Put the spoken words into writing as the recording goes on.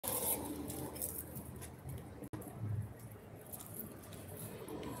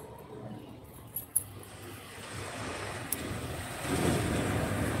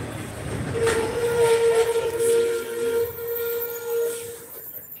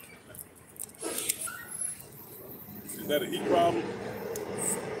that a heat problem?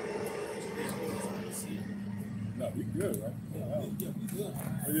 No, we good, right? Yeah, we good.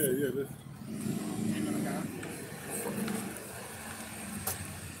 Oh, yeah. Yeah,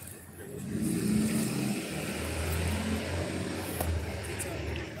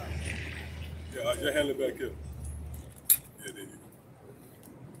 just handle it back here. Yeah, there you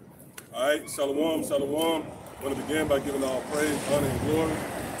go. All right, shalom. I want to begin by giving all praise, honor, and glory.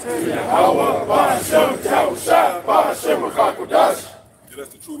 Yeah,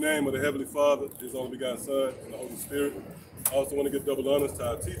 that's the true name of the Heavenly Father, His only begotten Son, and the Holy Spirit. I also want to give double honors to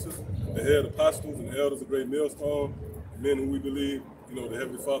our teachers, the head apostles and the elders of Great Millstone, the men who we believe, the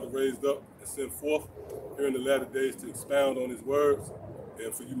Heavenly Father raised up and sent forth here in the latter days to expound on His words.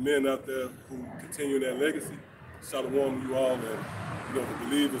 And for you men out there who continue that legacy, shalom to you all, and the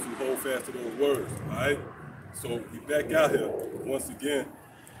believers who hold fast to those words. All right. So we back out here once again,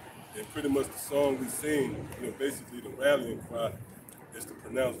 and pretty much the song we sing, basically the rallying cry is to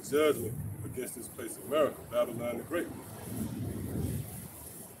pronounce judgment against this place of America, Babylon the Great,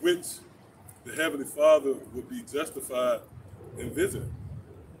 which the Heavenly Father would be justified in visiting.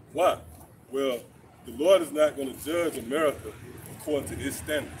 Why? Well, the Lord is not going to judge America according to His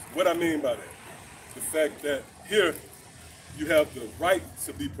standards. What I mean by that? The fact that here you have the right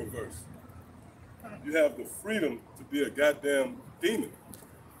to be perverse. You have the freedom to be a goddamn demon.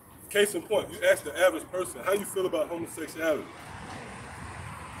 Case in point, you ask the average person, how you feel about homosexuality?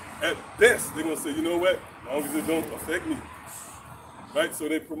 At best, they're going to say, you know what? As long as it don't affect me. Right? So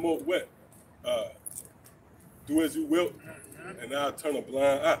they promote what? Do as you will, and I'll turn a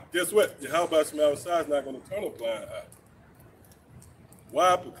blind eye. Guess what? How about from outside is not going to turn a blind eye.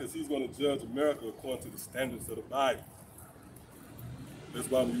 Why? Because he's going to judge America according to the standards of the Bible. That's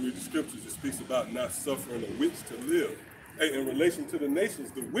why when you read the scriptures, it speaks about not suffering a witch to live. Hey, in relation to the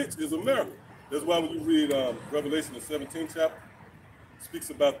nations, the witch is America. That's why when you read Revelation, the 17th chapter, it speaks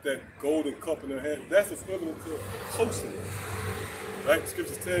about that golden cup in their hand. That's equivalent to a potion. Right?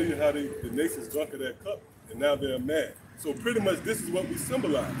 Scriptures tell you how the nations drunk of that cup, and now they're mad. So pretty much this is what we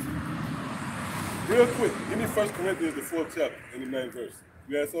symbolize. Real quick, give me 1 Corinthians, the 4th chapter, in the 9th verse.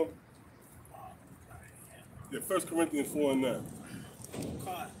 You had something? Yeah, 1 Corinthians 4 and 9.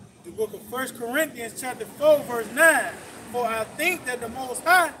 The book of 1 Corinthians chapter 4, verse 9. For I think that the Most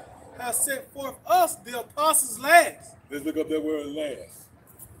High has set forth us, the apostles, last. Let's look up that word last.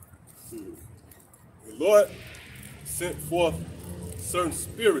 The Lord sent forth certain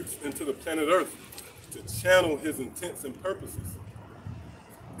spirits into the planet Earth to channel His intents and purposes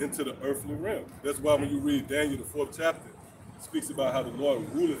into the earthly realm. That's why when you read Daniel, the 4th chapter, it speaks about how the Lord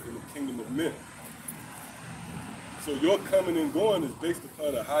ruleth in the kingdom of men. So your coming and going is based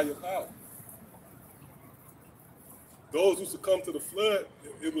upon a higher power. Those who succumbed to the flood,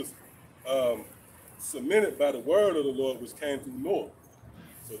 it was cemented by the word of the Lord which came through Noah.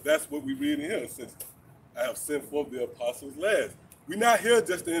 So that's what we read in here. Since I have sent forth the apostles last. We're not here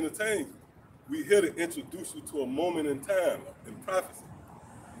just to entertain you. We're here to introduce you to a moment in time in prophecy.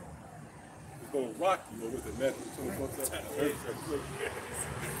 It's going to rock you over the Matthew 24.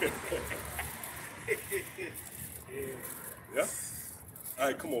 Yeah? All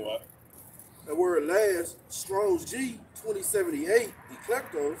right, come on, Rock. The word last, Strong's G 2078,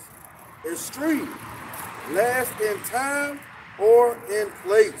 eclectos, extreme, last in time or in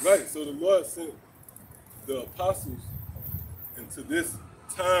place. Right, so the Lord sent the apostles into this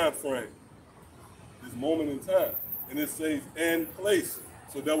time frame, this moment in time, and it says in place.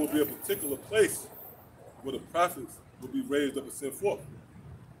 So that will be a particular place where the prophets will be raised up and sent forth.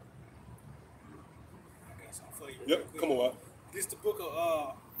 Yep, come on, Rock. This is the book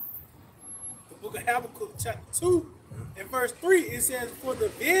of Habakkuk chapter 2 and verse 3. It says, for the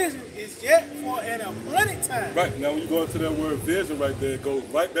vision is yet for an appointed time. Right, now when you go into that word vision right there, it goes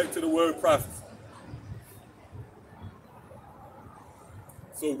right back to the word prophecy.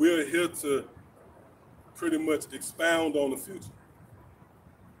 So we're here to pretty much expound on the future.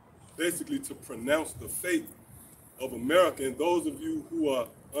 Basically to pronounce the fate of America and those of you who are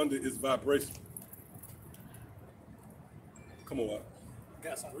under its vibration. Come on, Rock.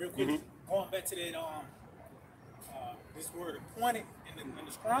 Got some real quick. Going back to that, this word appointed in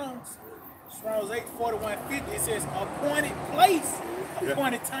the Strong's 8:4150, it says appointed place,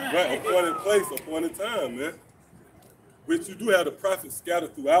 appointed time. Right, appointed place, appointed time, man. Which you do have the prophets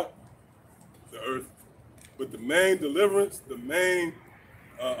scattered throughout the earth, but the main deliverance, the main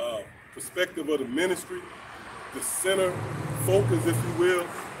perspective of the ministry, the center focus, if you will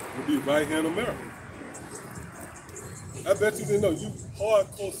be right here in America. I bet you didn't know, you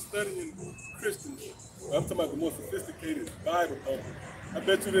hardcore studying Christians. I'm talking about the more sophisticated Bible company. I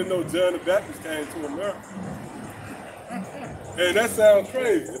bet you didn't know John the Baptist came to America. And that sounds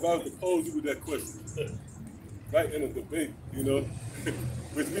crazy if I was to pose you with that question. Right in a debate, you know.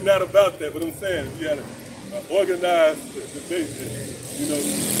 Which we're not about that, but I'm saying if you had an organized debate, you know,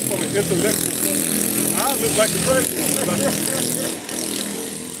 from an intellectual point, I look like the crazy one.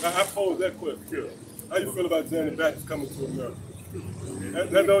 I pose that question. How you feel about Johnny Baptist coming to America?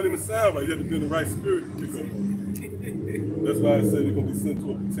 That don't even sound right. You have to be in the right spirit to pick up on it. That's why I said you're going to be sent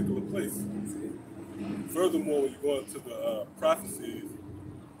to a particular place. Furthermore, when you go into the prophecies,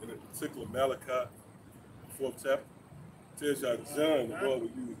 in a particular Malachi, 4th chapter, tells you how John, the Lord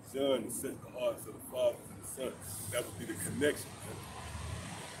would use John to set the hearts of the Father and the Son. That would be the connection. Man.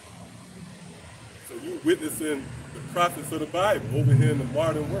 So you witnessing the prophets of the Bible over here in the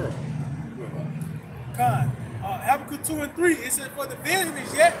modern world. God, Habakkuk 2 and 3, it says, for the vision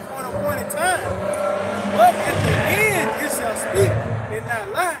is yet for an appointed time, but at the end it shall speak and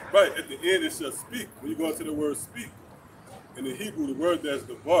not lie. Right, at the end it shall speak. When you go into the word speak, in the Hebrew, the word that's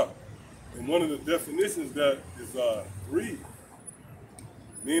the bar. And one of the definitions that is breathe,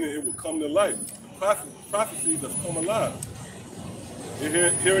 meaning it will come to life. The prophecies that come alive.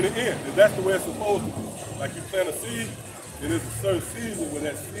 Here in the end. And that's the way it's supposed to be. Like you plant a seed, and there's a certain season when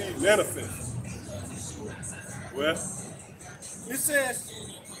that seed manifests. Well, it says,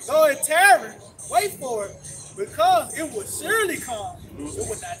 though it tarry, wait for it, because it will surely come. It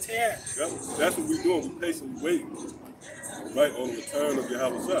will not tarry. Yep. That's what we're doing. We're patiently waiting. Right, on the return of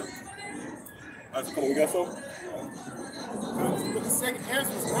Yahweh. All right, come on, we got something? But the second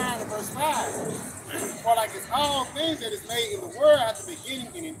Ezra 9 and verse 5. For like it's all things that is made in the world at the beginning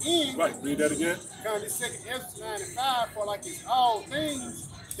and an end. Right, read that again. Come this second Ezra 9 and 5. For like it's all things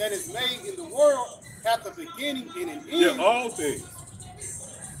that is made in the world at the beginning and an end. Yeah, all things.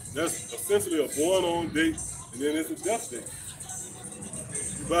 That's essentially a born on date, and then it's a death date.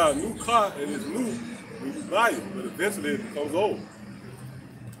 You buy a new car and it's new when you buy it, but eventually it becomes old.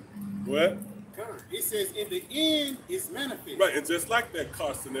 Go ahead. It says, in the end is manifest. Right, and just like that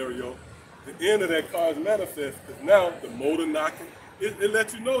car scenario, the end of that car is manifest, because now the motor knocking, it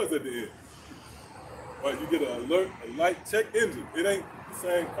lets you know it's at the end. Right, you get an alert, a light, check engine. It ain't the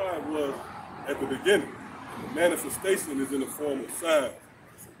same car it was at the beginning. And the manifestation is in the form of signs.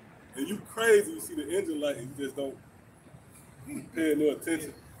 And you crazy, you see the engine light and you just don't pay no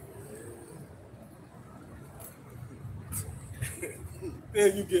attention.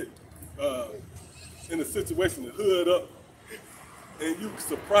 Then you get in a situation, the hood up, and you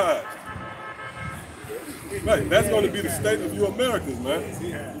surprised. Right, that's going to be the state of you Americans, man.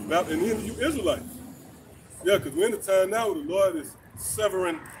 And then you Israelites. Yeah, because we're in the time now where the Lord is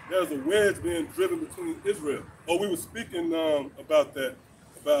severing, there's a wedge being driven between Israel. Oh, we were speaking about that,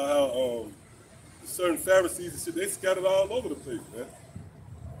 about how certain Pharisees and shit, they scattered all over the place, man.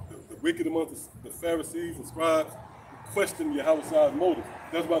 The wicked among the Pharisees and scribes question Yahweh's motive.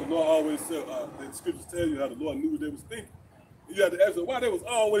 That's why the Lord always said, the scriptures tell you how the Lord knew what they was thinking. You had to ask them why they was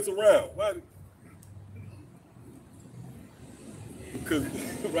always around. Why? Because,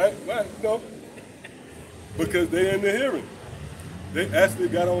 right, you know, because they're in the hearing. They actually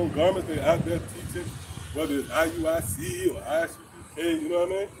got on garments, they're out there teaching, whether it's IUIC or ISUPK, you know what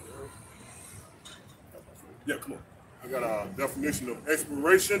I mean? Yeah, come on. I got a definition of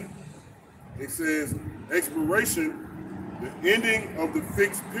expiration. It says, expiration, the ending of the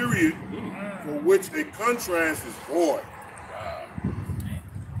fixed period for which a contract is void.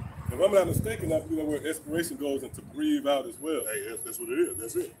 If I'm not mistaken, I believe where expiration goes into breathe out as well. Hey, that's what it is.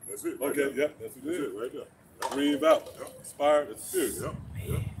 That's it. That's it. Right Okay, there. yeah, that's what it is. Right there. Yep. Breathe out. Yep. Expire the spirit. Yep.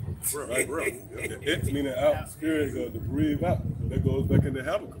 Yep. Right, Yep. The X meaning out, spirit goes to breathe out. So that goes back into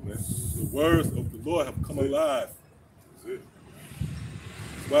Habakkuk, man. The words of the Lord have come alive. That's it.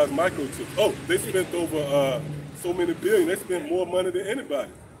 As far as microchips. Oh, they spent over so many billion. They spent more money than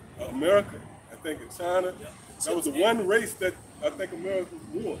anybody. America, I think in China. That was the one race that I think America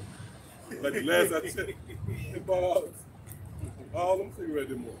won. Like the last I checked, they bought all them cigarettes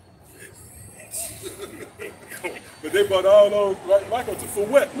them more. But they bought all those microchips for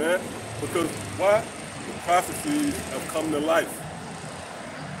what, man? Because why? The prophecies have come to life.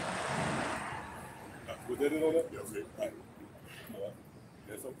 Was that it on that? That's it. Right.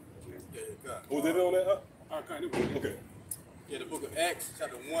 That's something. Was that it on that? Okay. Yeah, the book of Acts,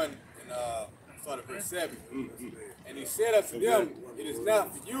 chapter 1, and start at verse 7. And he said unto them, it is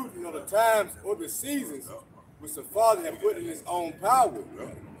not for you to know the times or the seasons which the Father hath put in his own power.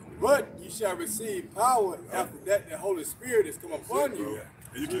 But ye shall receive power after that the Holy Spirit is come upon you.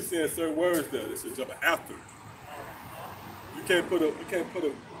 And you keep saying certain words there. This is jump after. You can't put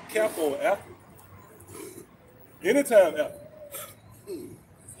a cap on after. Anytime after.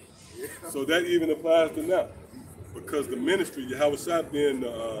 So that even applies to now. because the ministry, Yahweh being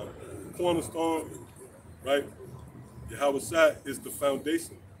the cornerstone, right? Yahweh is the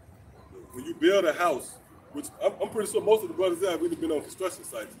foundation. When you build a house, which I'm pretty sure most of the brothers out, we've been on construction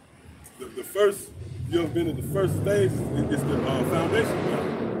sites. The first, you have been in the first stage, it's the foundation.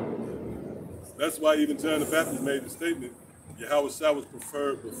 Right? That's why even John the Baptist made the statement, Yahweh was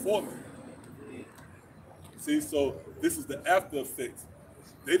preferred before me. See, so this is the after effects.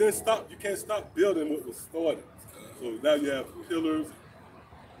 They didn't stop, you can't stop building what was started. So now you have pillars.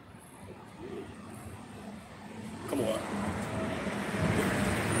 Come on.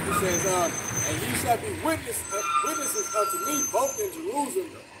 It says, and ye shall be witnesses unto me both in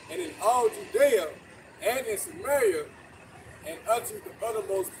Jerusalem and in all Judea and in Samaria and unto the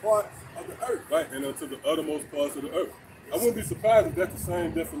uttermost parts of the earth. Right, and unto the uttermost parts of the earth. I wouldn't be surprised if that's the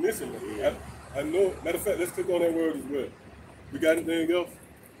same definition. I know, matter of fact, let's click on that word as well. We got anything else?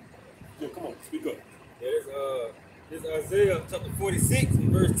 Yeah, come on, speak up. Yeah, this Isaiah chapter 46 and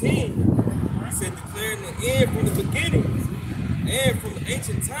verse 10. He said, declaring the end from the beginning and from the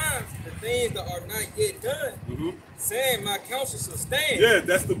ancient times, the things that are not yet done, saying, my counsel shall stand. Yeah,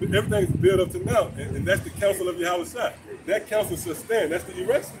 that's everything's built up to now, and that's the counsel of Yahweh. That counsel shall stand. That's the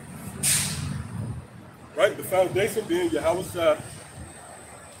erection. Right? The foundation being Yahweh.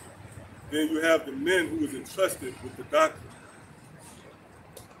 Then you have the men who is entrusted with the doctrine.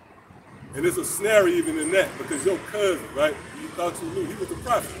 And there's a snare even in that, because your cousin, right, you thought you knew, he was a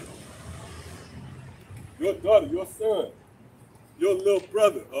prophet. Your daughter, your son, your little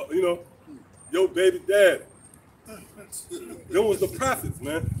brother, your baby dad. Them was the prophets,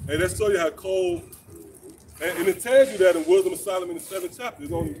 man. Hey, that show you how cold, and it tells you that in Wisdom of Solomon in the 7th chapter,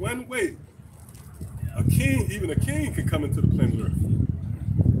 there's only one way even a king can come into the planet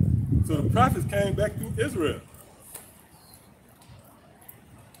earth. So the prophets came back through Israel.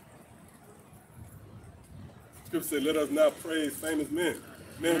 Scripture said, let us not praise famous men.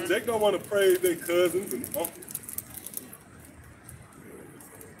 Man, Jake don't want to praise their cousins and uncles.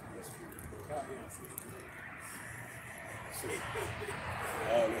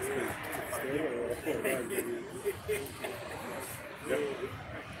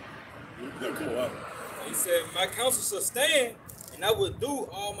 Yeah, come on. He said, my counsel shall stand, and I will do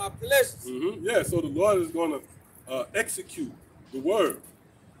all my pleasures. Yeah, so the Lord is going to execute the word.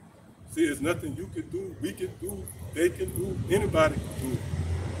 See, there's nothing you can do, we can do, they can do, anybody can do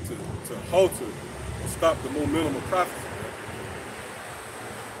to halter or stop the momentum of prophecy.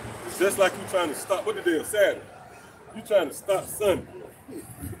 It's just like you trying to stop, what the day of Saturday? You trying to stop Sunday.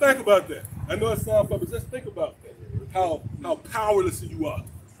 Think about that. I know it sounds funny, but just think about that. How powerless you are.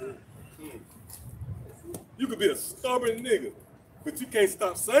 You could be a stubborn nigga, but you can't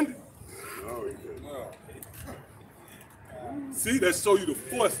stop Sunday. See, that show you the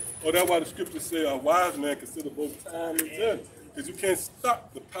force. Or that's why the scriptures say a wise man consider both time and journey. Because you can't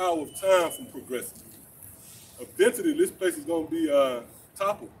stop the power of time from progressing. Eventually, this place is going to be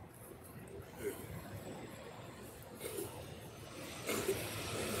toppled.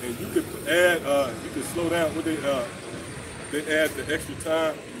 And you could add, you could slow down. What they add the extra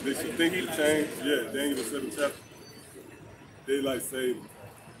time. They should think to change. Yeah, Daniel the 7th chapter. They like saving.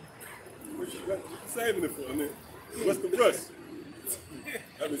 Saving it for a minute. What's the rush?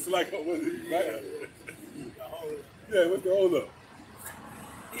 I mean, it's like, what is it? Right? Yeah, what's the hold up?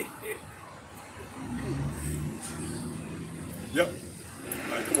 Yep.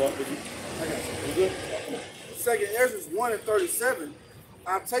 All right, come on. What's good? Second Ezra 1 and 37,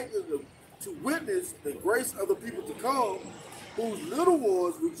 I take to witness the grace of the people to come, whose little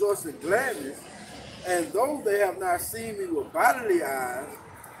ones rejoice in gladness, and though they have not seen me with bodily eyes,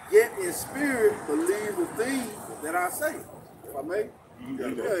 yet in spirit believe the things that I say. If I may?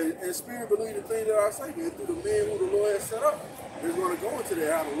 Yeah, in spirit believe the things that I say. And through the men who the Lord has set up, they're going to go into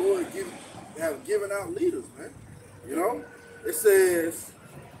that, how the Lord have given out leaders, man. You know? It says,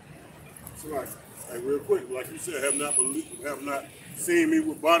 Hey, real quick, like you said, have not seen me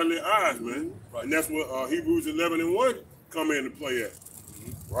with bodily eyes, man. Right. And that's what Hebrews 11 and 1 come into play at.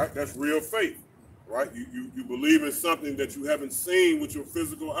 Right? That's real faith. Right? You believe in something that you haven't seen with your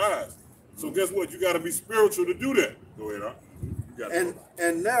physical eyes. So guess what? You got to be spiritual to do that. Go ahead,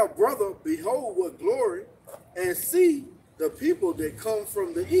 And now, brother, behold what glory, and see the people that come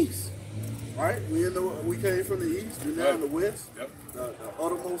from the east. Right? We came from the east. We're now in the west. Yep. The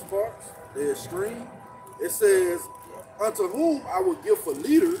uttermost parts, the extreme. It says, unto whom I will give for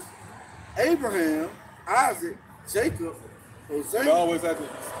leaders Abraham, Isaac, Jacob, Hosea. I always have to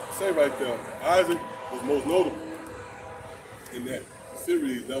say right there, Isaac was most notable in that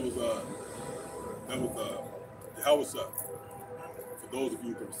series. That was Yahweh. For those of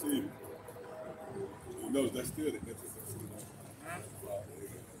you who can receive it. You notice that's still the emphasis.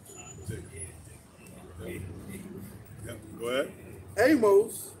 Yeah, go ahead.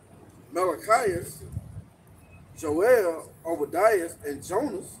 Amos, Malachias, Joel, Obadiah, and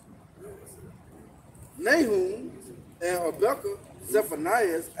Jonas, Nahum, and Habakkuk,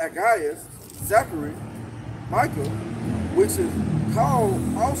 Zephaniah, Agaius, Zachary, Michael, which is called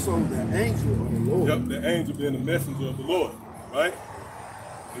also the angel of the Lord. Yep, the angel being the messenger of the Lord, right?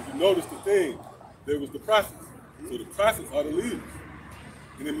 If you notice the thing, there was the prophets. So the prophets are the leaders.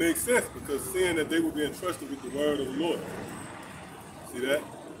 And it makes sense because seeing that they were being trusted with the word of the Lord. See that?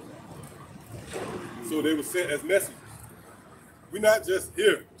 So they were sent as messengers. We're not just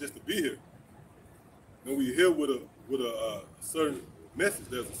here just to be here. When we're here with a certain message,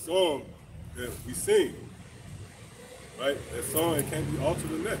 there's a song that we sing. Right? That song, it can't be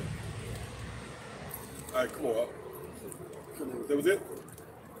altered in that. All right, come on. That was it?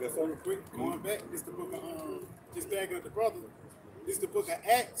 That's something quick? Going back, this the book of just bagging up the brother. This the book of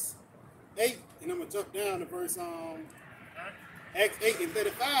Acts 8, and I'm gonna jump down to verse Acts 8 and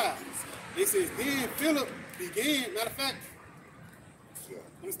 35. It says, then Philip began, matter of fact,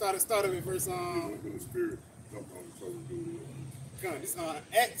 I'm gonna start with verse The Spirit jumped on the shoulder, dude. this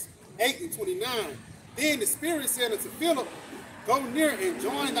Acts 8 and 29. Then the Spirit said unto Philip, go near and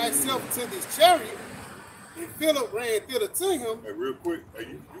join thyself to this chariot. And Philip ran thither to him. Hey, real quick, hey,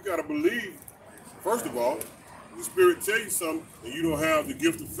 you gotta believe. First of all, the Spirit tell you something, and you don't have the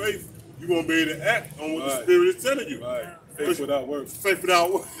gift of faith. You won't be able to act on what the Spirit is telling you. Right. Faith without works. Faith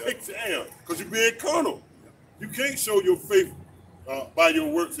without works. Damn. Because you're being carnal. You can't show your faith by your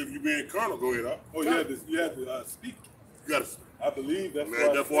works if you're being carnal. Go ahead. Oh, you had to speak. You gotta. I believe that's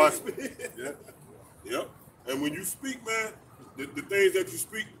Man, that's why I speak. Yeah. Yep. And when you speak, man, the things that you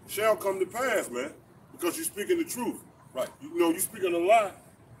speak shall come to pass, man, because you're speaking the truth. Right. You know, you speaking a lie,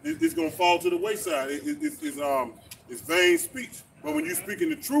 it's gonna fall to the wayside. It's vain speech. But when you speaking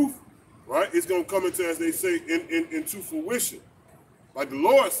the truth, right, it's gonna come into, as they say, into fruition. Like the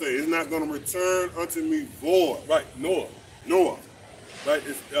Lord say, it's not gonna return unto me void. Right. Noah. Right.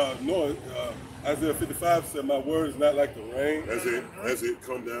 It's Noah. Isaiah 55 said, "My word is not like the rain." That's it. That's it.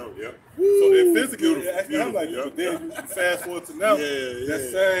 Come down. Yep. So in physical, Beautiful, I'm like, beautiful. but then you fast forward to now. That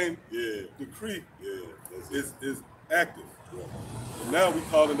same decree is active. Yeah. And now we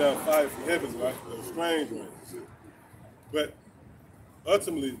calling down fire from heaven, right? Those strange rain. But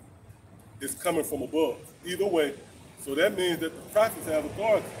ultimately, it's coming from above. Either way, so that means that the prophets have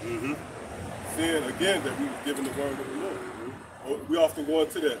authority. Saying again that we was given the word of the Lord. We often go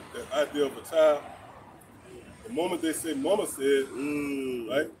into that idea of a child. The moment they say mama said,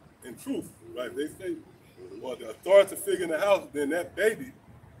 right, in truth, right, they say, well, the authority figure in the house, then that baby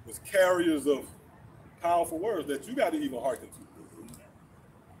was carriers of powerful words that you got to even hearken to.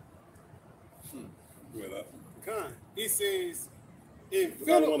 It says, I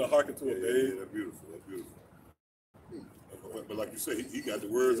don't want to hearken to a baby. Yeah, that's beautiful. That's beautiful. But like you say, he got the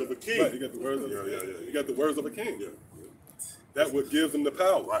words of a king. Right, he got the words of He got the words of a king. Yeah. That what gives him the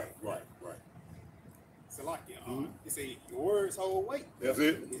power. Right. so like, it says, your words hold weight. That's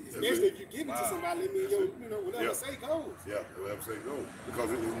it. Especially if you give it to somebody, let me, whatever say goes. Yeah, whatever say goes.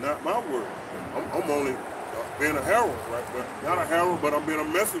 Because it's not my word. I'm only being a herald, right? But not a herald, but I'm being a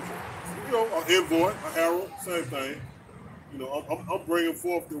messenger. You know, an envoy, a herald, same thing. You know, I'm bringing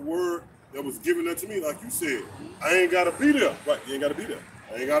forth the word that was given unto me, like you said. I ain't got to be there. Right, you ain't got to be there.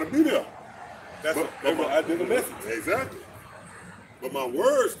 I ain't got to be there. That's what I did the message. Exactly. But my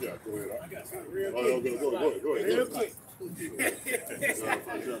words got. Go ahead. I got something real Go ahead. Real quick. This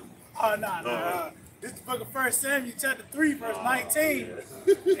is the book of 1 Samuel chapter 3, verse 19.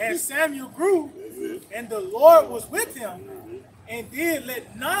 And Samuel grew, and the Lord was with him, and did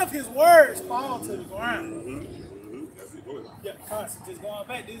let none of his words fall to the ground. That's it. Go ahead. Yeah, constantly just going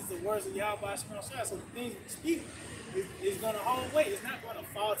back. These are the words of Yahweh Shema Shai. So the things we speak is going to hold weight. It's not going to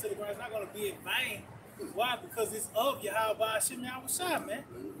fall to the ground. It's not going to be in vain. Why? Because it's of Yahweh Shema Shai, man.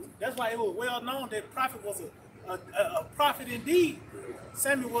 That's why it was well known that prophet was a prophet indeed.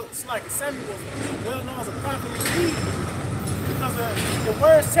 Samuel was well known as a prophet indeed because the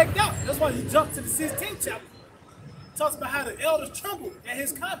words checked out. That's why you jump to the 16th chapter. It talks about how the elders trembled at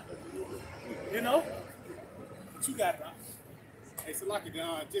his coming. You know? What you got, bro? Hey, so like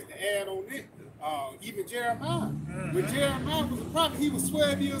just to add on it, even Jeremiah. When Jeremiah was a prophet, he was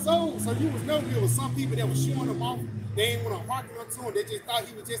 12 years old. So you was know there was some people that was showing him off. They didn't want to hearken unto him. They just thought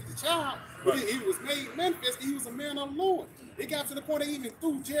he was just a child. But he was made manifest that he was a man of the Lord. It got to the point they even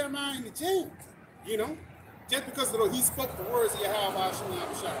threw Jeremiah in the jail. You know? Just because he spoke the words of Yahweh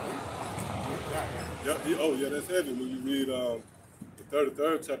Shema Shai. Yeah, that's heavy when you read the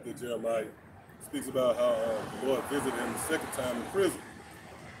 33rd chapter of Jeremiah. speaks about how the Lord visited him the second time in prison.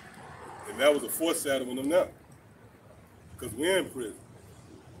 And that was a foreshadowing of now. Because we're in prison.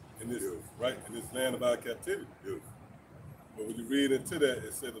 In this, right? In this land of our captivity. But when you read into that,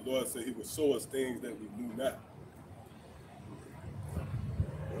 it said the Lord said he would show us things that we knew not.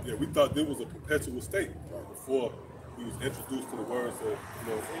 Yeah, we thought there was a perpetual state before he was introduced to the words of,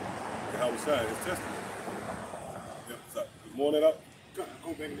 how we shine his testimony. Yeah, so, there's more than that up?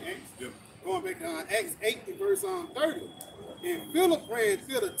 Going back to Acts. Yeah. Going back to Acts 8 and verse 30. And Philip ran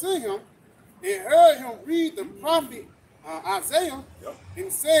thither to him and heard him read the prophet Isaiah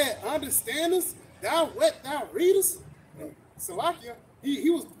and said, understandest thou what thou readest? And Salakia, he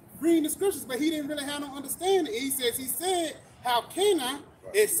was reading the scriptures, but he didn't really have no understanding. And he said, how can I,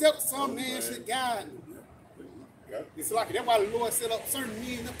 except some man should guide me? It's like that's why the Lord set up certain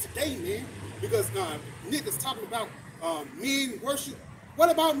men up today, man. Because niggas talking about men worship. What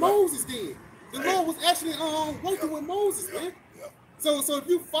about Moses then? The Lord was actually working with Moses, man. So if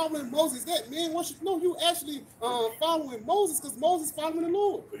you following Moses, that man worship, no, you actually following Moses because Moses following the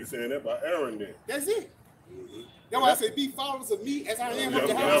Lord. So you're saying that by Aaron then? That's it. That's why I say be followers of me as I am of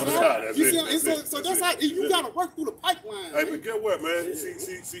the house. You see, so that's how you gotta work through the pipeline. Hey, but get what, man?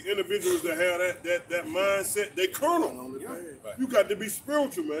 See, individuals that have that mindset, they carnal. You got to be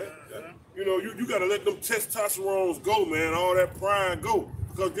spiritual, man. You know, you got to let them testosterones go, man. All that pride go.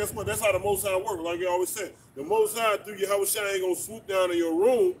 Because guess what? That's how the Most High works. Like you always said, the Most High through Yahushua ain't gonna swoop down in your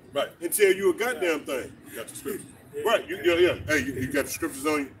room and tell you a goddamn thing. You got the scriptures. Right? Hey, you got the scriptures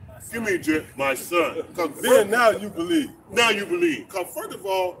on you. Give me, Jet, my son. Then now you believe. Now you believe. Because first of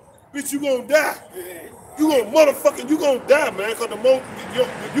all, bitch, you gonna die. You gonna die, man. Because the most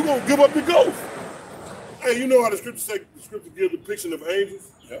you gonna give up the ghost. Hey, you know how the scripture say the scripture gives a depiction of angels?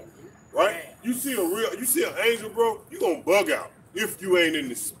 Right? You see an angel, bro, you gonna bug out if you ain't in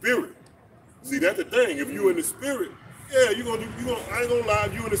the spirit. See, that's the thing. If you in the spirit, yeah, I ain't gonna lie,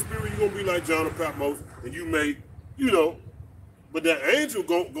 if you in the spirit, you gonna be like John and Patmos, and you may, but that angel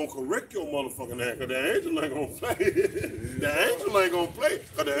gonna correct your motherfucking ass, because the angel ain't gonna play. The angel ain't gonna play.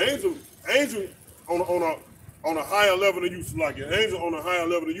 Because the angel on a higher level than you, like an angel on a higher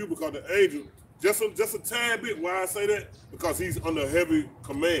level than you, because the angel, just a tad bit, why I say that? Because he's under heavy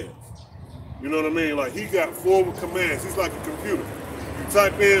commands. You know what I mean? Like, he got forward commands. He's like a computer. You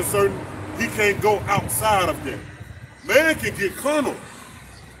type in certain, he can't go outside of that. Man can get carnal.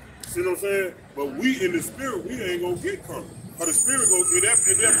 See what I'm saying? But we in the spirit, we ain't gonna get carnal. But the spirit gonna, at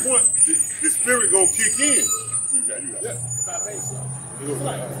that point, the spirit gonna kick in. You got. The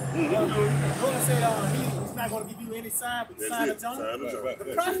Lord said he's not going to give you any sign but the sign of Jonah.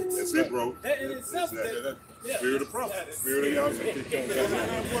 The prophets. That's it, bro. That in itself. Spirit of prophet. Spirit of Yahweh.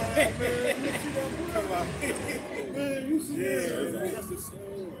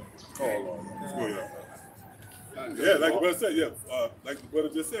 Yeah, like the brother said, like the brother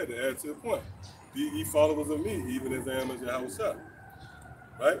just said, to add to the point. Be ye followers of me, even as I am as Yahushua.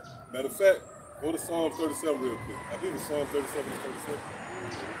 Right? Matter of fact, go to Psalm 37 real quick. I think it's Psalm 37 and 36.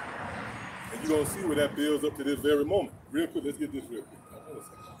 And you're going to see where that builds up to this very moment. Real quick, let's get this real quick.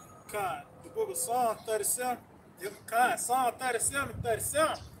 Con, the book of Psalm 37. Psalm 37 and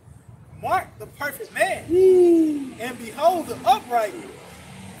 37. Mark the perfect man, and behold the upright,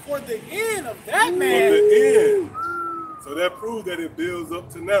 for the end of that man. For the end. So that proves that it builds up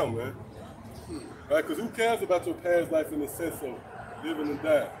to now, man. Right? Because who cares about your past life in the sense of living and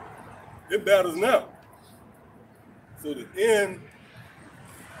dying? It matters now. So the end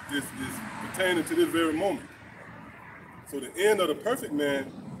is pertaining to this very moment. So the end of the perfect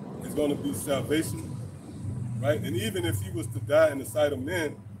man is going to be salvation, right? And even if he was to die in the sight of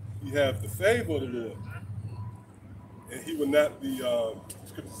men, he have the favor of the Lord. And he will not be,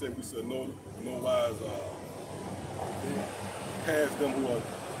 scripture said we should no wise pass them who are,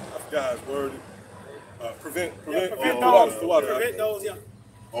 I forgot his word, prevent those, yeah.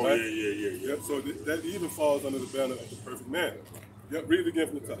 Oh, right? Yeah. Yep, so that even falls under the banner of the perfect man. Yep, read it again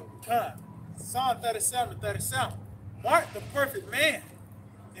from the top. Psalm 37 and 37. Mark the perfect man,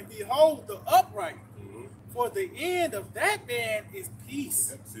 and behold the upright, for the end of that man is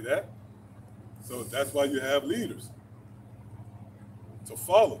peace. Yep, see that? So that's why you have leaders. To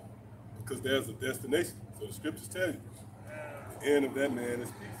follow, because there's a destination. So the scriptures tell you, the end of that man is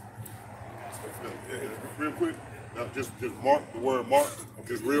peace. Real quick, now just mark the word mark.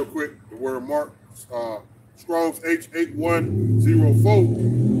 Just real quick, the word mark. Strong's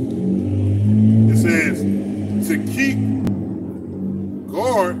H8104. It says to keep,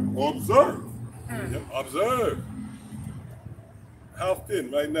 guard, or observe. Yep, observe. How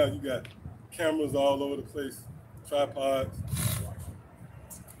thin right now? You got cameras all over the place, tripods.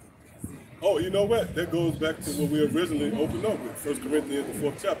 Oh, you know what? That goes back to what we originally opened up with, 1 Corinthians, the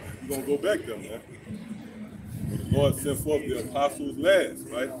 4th chapter. We're going to go back there, man. Where the Lord sent forth the apostles last,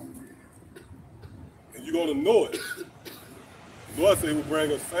 right? And you're going to know it. The Lord said he would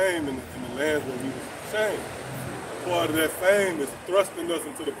bring us fame in the lands where we was shamed. Part of that fame is thrusting us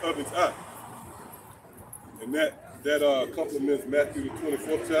into the public's eye. And that complements Matthew, the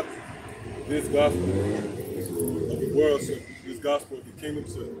 24th chapter. This gospel of the world, this gospel of the kingdom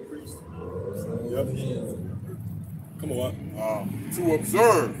to preach. Yep. Come on. To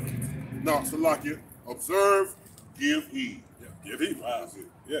observe, not Salakia, observe, give heed. Yeah, give heed. Wow.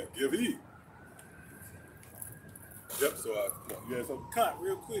 Yeah, give heed. Yep, so you had something? Cut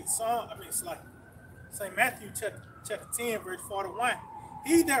real quick. It's like St. Matthew chapter 10, verse 41.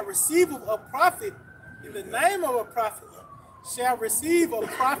 He that receiveth a prophet in the name of a prophet shall receive a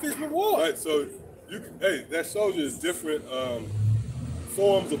prophet's reward. Right, so that shows you different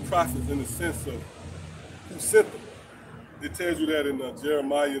forms of prophets in the sense of who sent them. It tells you that in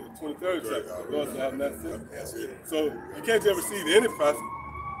Jeremiah, the 23rd chapter. God said, I have not sent. That's it. So you can't just receive any prophet.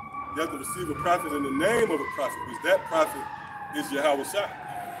 You have to receive a prophet in the name of a prophet, because that prophet is Yahweh Shai.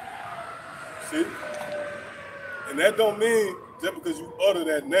 See? And that don't mean just because you utter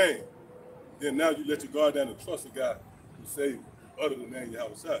that name, then now you let your guard down and trust a guy who say utter the name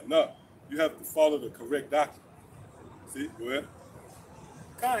Yahweh Shai. No, you have to follow the correct doctrine. See? Go ahead.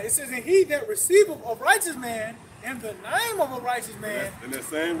 It says, and he that receiveth a righteous man in the name of a righteous man And that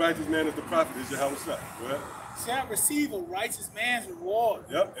same righteous man as the prophet is Yahweh Shai. Go ahead. shall receive a righteous man's reward.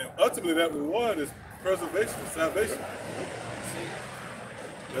 Yep, and ultimately that reward is preservation, salvation.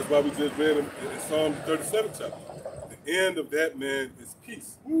 That's why we just read in Psalm 37 chapter. The end of that man is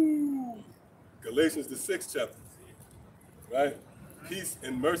peace. Woo. Galatians the 6th chapter. Right? Peace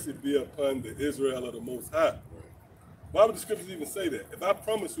and mercy be upon the Israel of the Most High. Why would the scriptures even say that? If I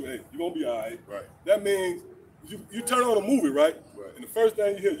promise you, hey, you're going to be all right, that means you turn on a movie, right? And the first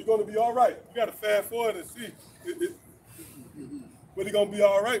thing you hear, you're going to be all right. You got to fast forward and see what you're going to be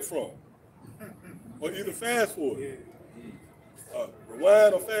all right from. Or either fast forward,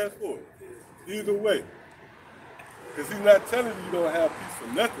 rewind or fast forward. Either way. Because he's not telling you you're going to have peace for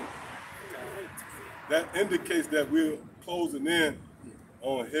nothing. That indicates that we're closing in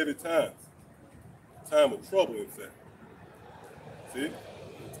on heavy times. Time of trouble, in fact. See?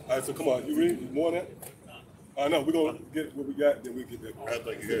 All right, so come on. You read? You more than that? No, we're going to get what we got, then we get that. I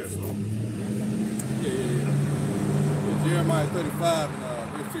think you have some. In Jeremiah 35,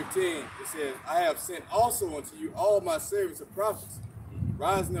 verse 15, it says, I have sent also unto you all my servants and prophets,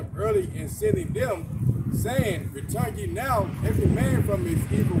 rising up early and sending them, saying, return ye now, every man from his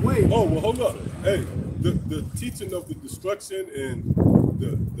evil way. Oh, well, hold up. Hey, the teaching of the destruction and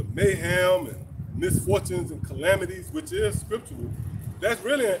the mayhem and misfortunes and calamities, which is scriptural, that's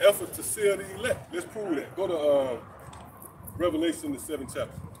really an effort to seal the elect. Let's prove that. Go to Revelation, the 7th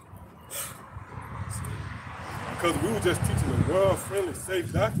chapter. Because we were just teaching a world-friendly,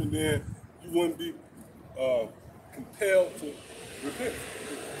 safe doctrine, then you wouldn't be compelled to repent.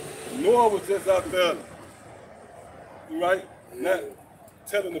 Noah was just out there, right, not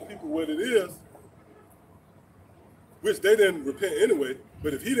telling the people what it is, which they didn't repent anyway,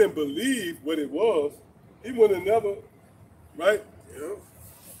 but if he didn't believe what it was, he would have never, right? Yeah.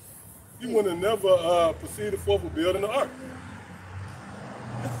 He would have never proceeded forth with building the ark.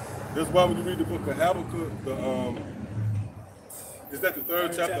 That's why when you read the book of Habakkuk, is that the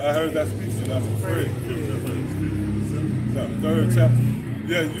 3rd chapter? I heard that speech and I was afraid. No, the 3rd chapter.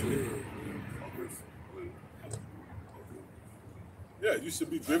 Yeah, you should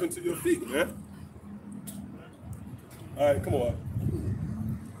be driven to your feet, man. All right, come on.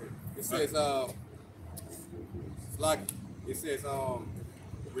 It says,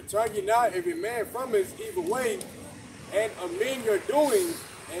 return ye now every man from his evil way, and amend your doings,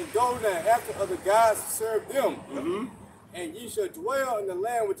 and go not after other gods to serve them. Mm-hmm. And ye shall dwell in the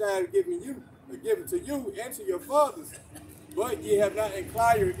land which I have given to you and to your fathers. But ye have not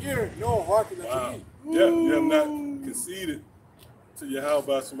inclined your ear, nor hearkened unto me. Yeah, you have not conceded to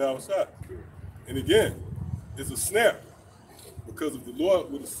Yahweh Shai. And again, it's a snare. Because if the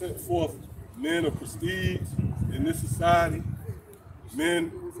Lord would have sent forth men of prestige in this society,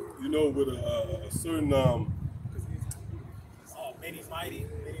 men, with a certain Many mighty,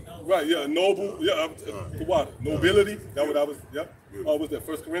 many noble. Right, yeah, noble, yeah, nobility. That's what I was. Yep. Was that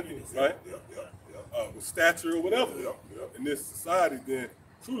 1 Corinthians, right? With stature or whatever. In this society, then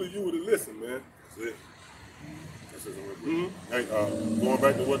truly you would have listened, man. That's it. Hey, going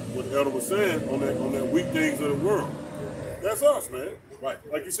back to what the elder was saying on that weak things of the world. That's us, man. Right.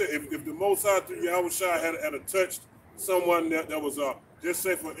 Like you said, if the Most High through Yahweh Shai had touched someone that was just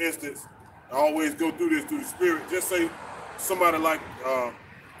say for instance, I always go through this through the spirit. Just say somebody like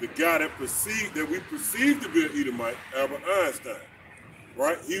the guy that we perceive to be an Edomite, Albert Einstein,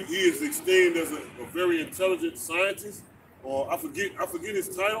 right? He is esteemed as a very intelligent scientist, or I forget his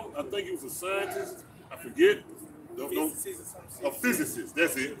title. I think he was a scientist. I forget. A physicist.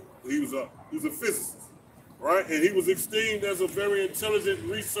 That's it. He was a physicist, right? And he was esteemed as a very intelligent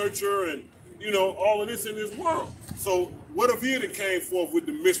researcher, and all of this in this world. So what if he had came forth with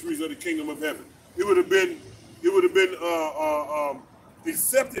the mysteries of the kingdom of heaven? It would have been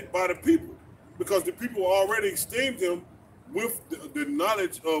accepted by the people, because the people already esteemed him with the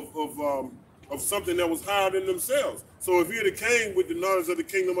knowledge of something that was higher than themselves. So if he had came with the knowledge of the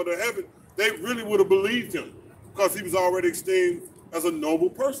kingdom of the heaven, they really would have believed him, because he was already esteemed as a noble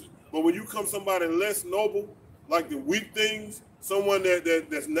person. But when you come somebody less noble, like the weak things, someone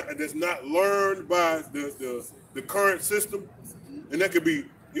that's not learned by the current system, and that could be,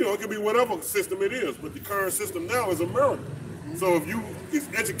 it could be whatever system it is, but the current system now is America. So if you is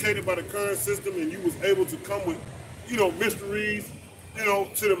educated by the current system and you was able to come with, mysteries,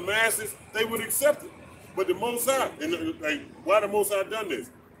 to the masses, they would accept it. But the Most High, and why the Most High done this?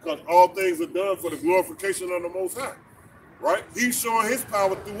 Because all things are done for the glorification of the Most High, right? He's showing his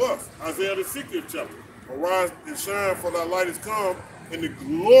power through us. Isaiah the 60th chapter. Arise and shine, for thy light is come, and the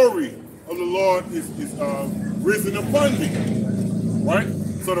glory of the Lord is risen upon thee, right?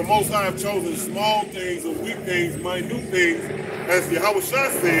 So the Most High have chosen small things and weak things, minute things, as Yahushua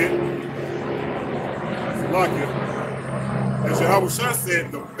said, as Yahushua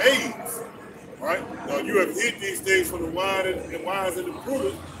said, the babes, right? Now you have hid these things from the wise and the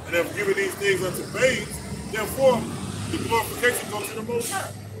prudent, and have given these things unto babes. Therefore, the glorification goes to the Most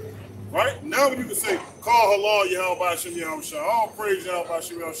High. Right? Now you can say, call halal Yahweh Hashem Yahushua. All praise Yahweh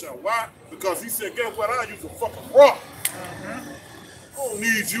Hashem Yahushua. Why? Because he said, guess what? I use a fucking rock. I don't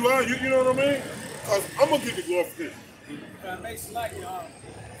need you. You know what I mean? Because I'm going to get the glorification. It makes like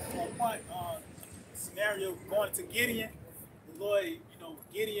one scenario going to Gideon. The Lord,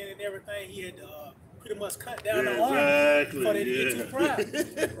 Gideon and everything, he had to pretty much cut down the army before they didn't get too proud.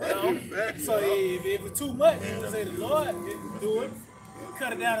 So if it was too much, he would say the Lord didn't do it.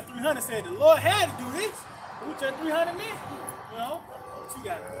 Cut it down to 300. Said the Lord had to do this. Who just 300 men? What you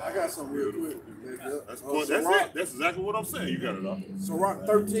got? I got something real quick. That's it. That's exactly what I'm saying. You got it all. Sirach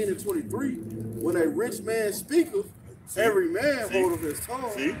 13 and 23. When a rich man speaketh, every man holdeth his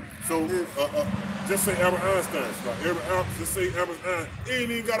tongue. See? So just say Albert Einstein. Just say Albert Einstein. It ain't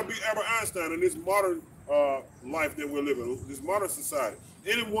even got to be Albert Einstein in this modern life that we're living, this modern society.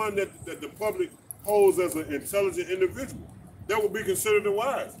 Anyone that the public holds as an intelligent individual, that would be considered a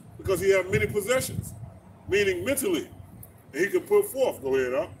wise, because he has many possessions, meaning mentally, and he can put forth. Go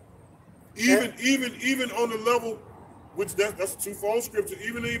ahead, huh? Even on the level, which that's a twofold scripture.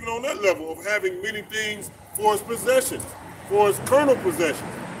 Even on that level of having many things for his possessions, for his carnal possessions,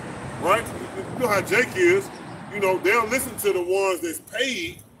 right? You know how Jake is. They'll listen to the ones that's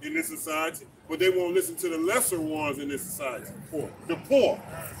paid in this society, but they won't listen to the lesser ones in this society. The poor. The poor.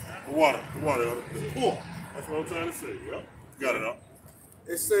 That's what I'm trying to say. Yep. Got it up.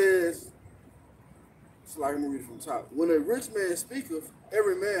 It says, it's like I'm gonna read it from the top. When a rich man speaketh,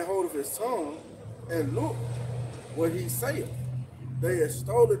 every man holdeth his tongue, and look what he saith. They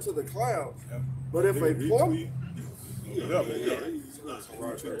extol it to the clouds. Yep. But if a poor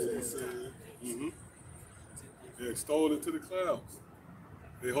they extol it to the clouds.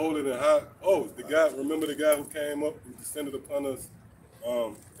 They hold it in high. Oh, remember the guy who came up and descended upon us?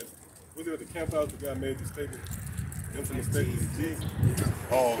 Was it at the camp house? The guy made the statement. Infamous statement of Jesus.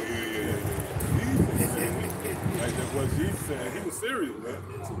 Oh, yeah. Like that what Jesus said. He was serious, man.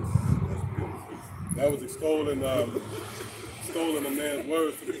 That was extolling a man's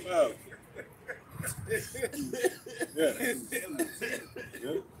words to the clouds. Yeah.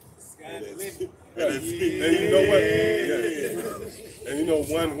 And you know what? Yeah. And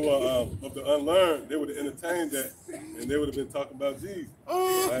one who are of the unlearned, they would have entertained that, and they would have been talking about Jesus.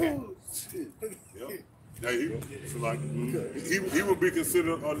 He would be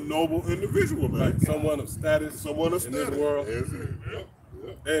considered a noble individual, man. Like someone of status in this world.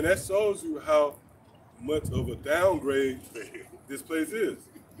 And that shows you how much of a downgrade this place is.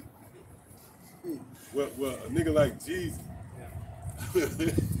 Well, a nigga like Jesus,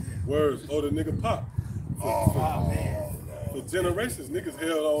 words, the nigga pop. For generations, niggas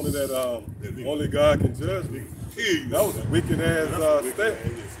held on to that only God can judge me. That was a wicked ass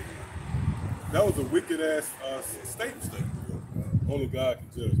statement. That was a wicked ass statement. Only God can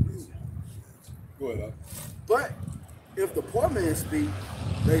judge me. Go ahead, But if the poor man speak,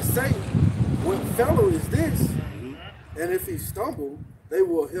 they say, what fellow is this And if he stumbled, they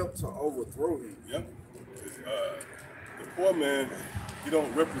will help to overthrow him. Yep. The poor man, he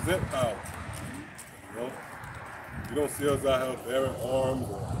don't represent power. You know? You don't see us out here bearing arms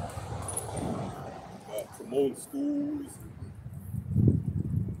or promoting schools.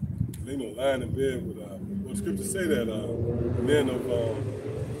 They know lying in bed with, what scripture say that men of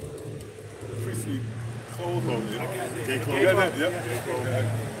priestly clothes on. You got that? Yep.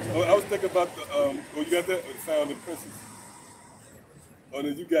 I was thinking about the, you got that? The found in Princess. Oh,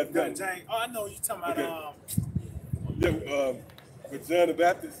 then you got that. James. Oh, I know you talking about, with John the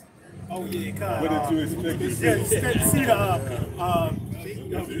Baptist. Oh, yeah, kind What did you expect to see? Yeah, you expect to see kind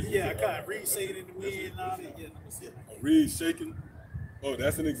of reed shaking in the wind and all that. Yeah, A reed shaking. Oh,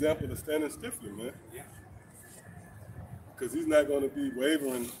 that's an example of standing stiffly, man. Yeah. Because he's not going to be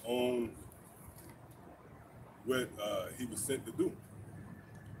wavering on what he was sent to do.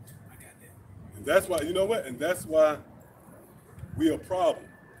 I got that. And that's why, you know what? And that's why we a problem.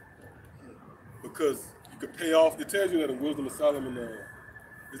 Because you could pay off. It tells you that in Wisdom of Solomon,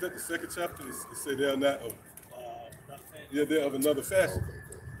 is that the second chapter? It said they're not of, they're of another fashion.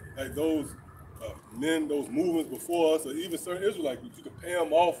 Like those men, those movements before us, or even certain Israelites, you could pay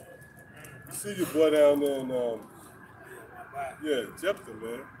them off. You see your boy down there in, Jephthah,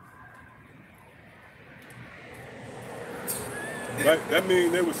 man. Right? That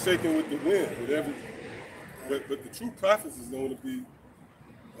means they were shaking with the wind, with every. But the true prophets is going to be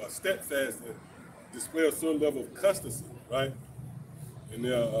steadfast and display a certain level of constancy, right, in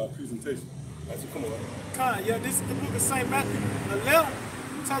their presentation. So come on. This is the book of St. Matthew 11,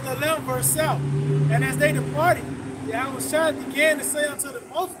 chapter 11, verse 7. And as they departed, Yahushua began to say unto the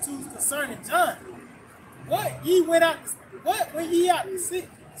multitudes concerning John, when ye out to see?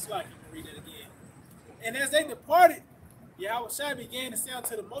 It's like you can read it again. And as they departed, Yahushua began to say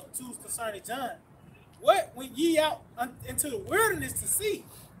unto the multitudes concerning John, what went ye out into the wilderness to see?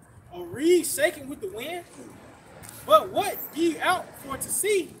 A reed shaking with the wind? But what ye out for to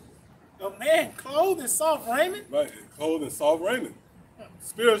see? A man clothed in soft raiment? Right, clothed in soft raiment.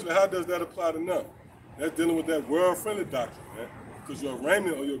 Spiritually, how does that apply to none? That's dealing with that world-friendly doctrine, man. Because your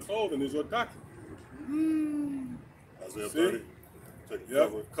raiment or your clothing is your doctrine. Isaiah 30.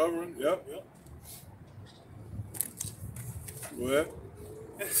 Yep, covering, yep. Go ahead.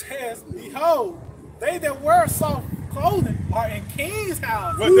 It says, behold, they that wear soft clothing are in king's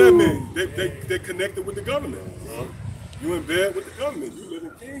house. What that mean? They connected with the government. You in bed with the government. You live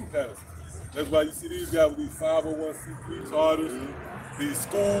in king palaces. That's why you see these guys with these 501c3 charters, these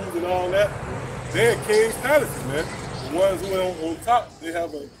schools and all that. They're in king's palaces, man. The ones who are on top, they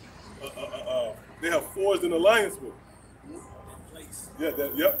have they have forged an alliance with.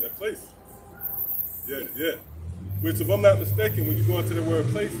 That place. Yeah. Which, if I'm not mistaken, when you go into the word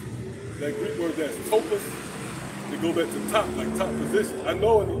place, that Greek word that's topos, they go back to top, like top position. I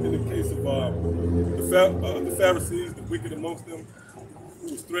know in the case of the Pharisees, the wicked amongst them,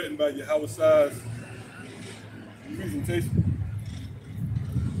 who was threatened by Yahweh's presentation,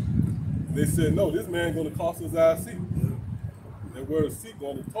 they said, no, this man going to cost us our seat. That word seat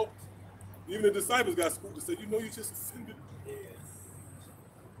going to topos. Even the disciples got schooled to say, you know, you just offended.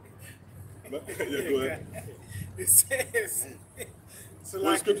 Go ahead. It says, so what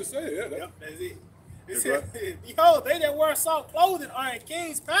like, the scripture say? Yeah, that's it. It That's says, right. behold, they that wear soft clothing are in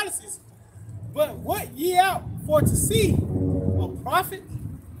king's palaces. But what ye out for to see? A prophet?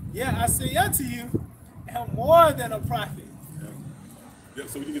 Yeah, I say unto you, am more than a prophet. Yeah,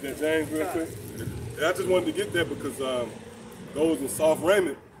 so we can get that James real quick. And I just wanted to get that because those in soft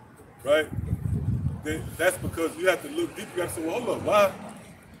raiment, right? That's because you have to look deep. You got to say, well, hold up, why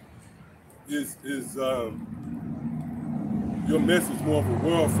is your message more of a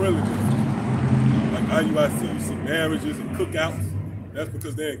world-friendly message? Like IUIC, you see marriages and cookouts. That's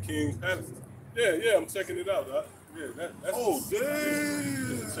because they're in king's palaces. Yeah, I'm checking it out. Yeah, that's Oh, damn.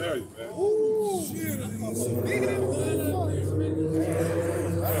 it's a chariot, man. Oh, shit.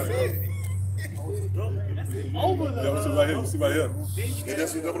 Over Yeah, we see right here. You see right here. And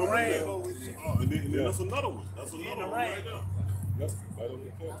that's another one right there. rainbow. And then that's another one. That's another one right there. Yep, right over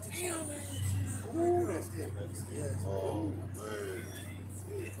the corner. Oh, man.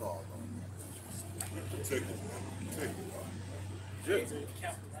 Take it.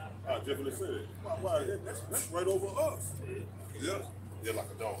 Yeah. I definitely said it. Why, that's right over us. Yeah. Yeah, like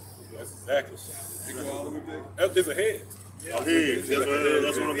a dog. That's exactly. It's a head. A head.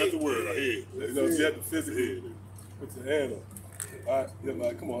 That's what I got the word. A head. You know, you have to physically put your hand on. All right, yeah,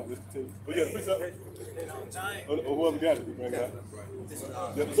 man, come on, let's continue. Oh, yeah, speak up. Or whoever got it, you bring it out.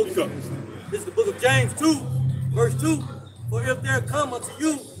 Yeah, speak up. This is the book of James 2, verse 2. For if there come unto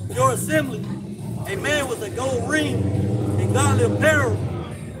you your assembly a man with a gold ring and godly apparel,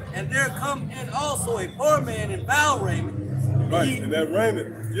 and there come in also a poor man in foul raiment. Right, and that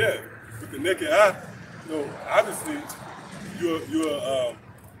raiment, yeah, with the naked eye, obviously you'll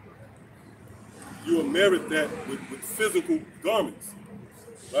merit that with physical garments,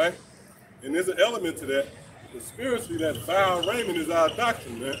 right? And there's an element to that. But spiritually, that vile raiment is our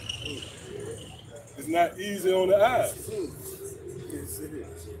doctrine, man. It's not easy on the eyes.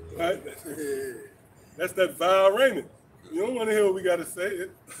 Right? That's that vile raiment. You don't want to hear what we got to say.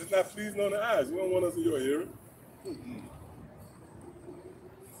 It's not pleasing on the eyes. You don't want us in your hearing.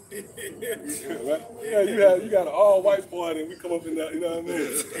 Right? Yeah, you got an all-white boy, and we come up in that, you know what I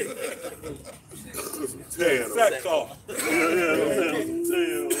mean? Sackcloth.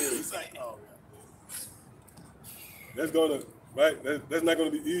 That's gonna, right? That's not gonna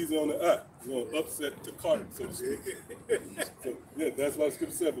be easy on the eye. It's gonna upset the cart, so to speak. So, yeah, that's why the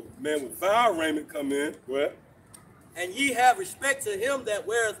scripture said, "But man with vile raiment come in." Go ahead. And ye have respect to him that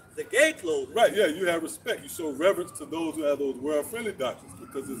weareth the gay clothing. Right, yeah, you have respect. You show reverence to those who have those world-friendly doctrines,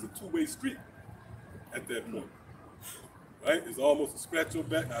 because there's a two-way street at that point. Right? It's almost a scratch your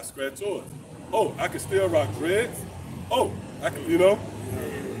back, I scratch yours. Oh, I can still rock dreads. Oh, I can, you can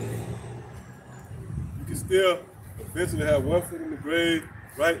still eventually have one foot in the grave,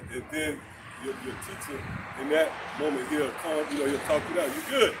 right? And then your teacher in that moment, he'll come, he'll talk you out. You're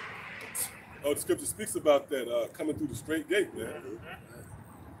good. Oh, the scripture speaks about that coming through the straight gate, man.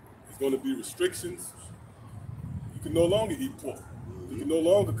 There's going to be restrictions. You can no longer eat pork. You can no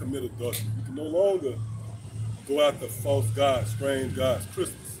longer commit adultery. You can no longer go after false gods, strange gods,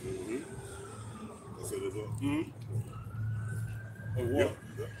 Christmas. That's it as well. Oh, what?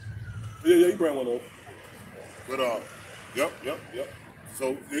 Yeah, you bring one over. But yep.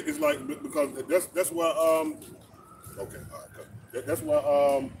 So it's like, because that's why okay, all right. That's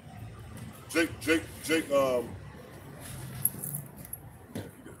why Jake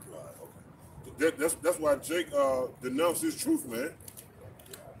that's why Jake denounced his truth, man.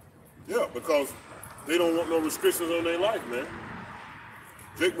 Yeah, because they don't want no restrictions on their life, man.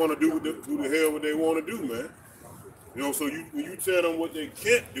 Jake want to do who the hell what they want to do, man. So when you tell them what they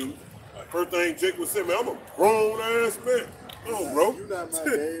can't do, first thing Jake would say, man, I'm a grown ass man. No, bro. You not my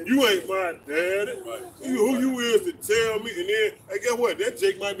dad. You ain't my daddy. Who you is to tell me? And then, hey, guess what? That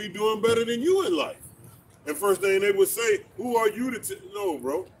Jake might be doing better than you in life. And first thing they would say, who are you to no,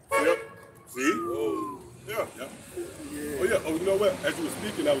 bro? Yep. See? Yeah. Oh, yeah. Oh, you know what? As you were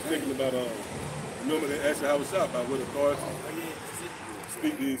speaking, I was thinking about, remember they asked you how was shot by what authority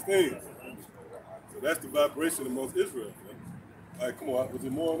speak these things. So that's the vibration amongst Israel, man. All right, come on. Was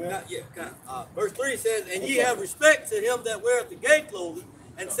there more on that? Not yet. Verse 3 says, and ye have respect to him that weareth the gay clothing,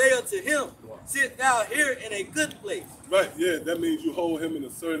 and say unto him, sit thou here in a good place. Right, yeah, that means you hold him in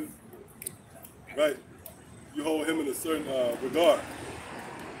a certain, right, you hold him in a certain regard.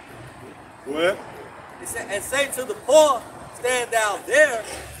 Go ahead. And say to the poor, stand thou there,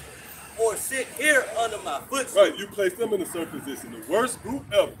 or sit here under my footstool. Right, you place them in a certain position. The worst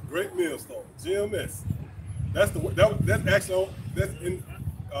group ever, Great Millstone, GMS. That's in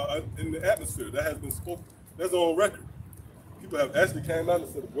the atmosphere. That has been spoken. That's on record. People have actually came out and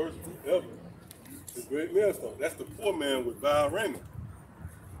said the worst group ever is Great Millstone. That's the poor man with vile raiment,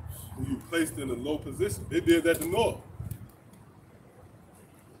 who you placed in a low position. They did that to Noah.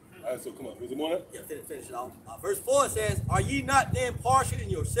 All right, so come on. Was there more on that? Yeah, finish it off. Verse 4 says, are ye not then partial in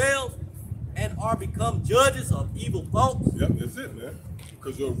yourselves, and are become judges of evil thoughts? Yep, that's it, man.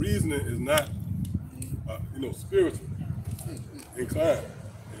 Because your reasoning is not, spiritual inclined.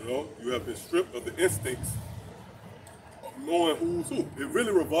 You have been stripped of the instincts of knowing who's who. It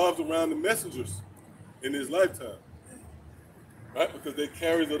really revolves around the messengers in his lifetime, right? Because they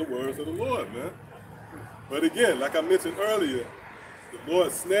carry the words of the Lord, man. But again, like I mentioned earlier, the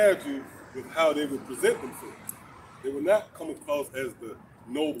Lord snared you with how they would present themselves. They would not come across as the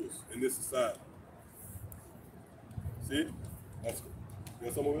nobles in this society. See? That's good. You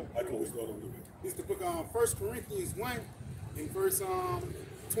got some of it? I can always start over with it. It's the book of 1 Corinthians 1 in verse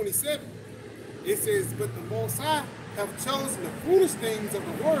 27. It says, but the Most High have chosen the foolish things of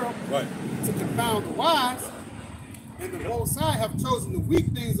the world to confound the wise, and the Most High have chosen the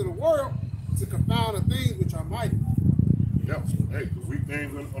weak things of the world to confound the things which are mighty. Yeah, hey, the weak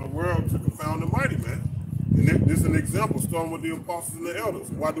things of the world to confound the mighty, man. And this is an example, starting with the apostles and the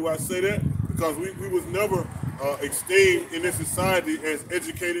elders. Why do I say that? Because we was never esteemed in this society as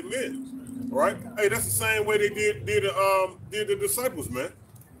educated men. Right? Hey, that's the same way they did the disciples, man.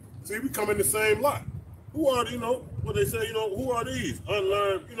 See, we come in the same lot. Who are, what they say, who are these?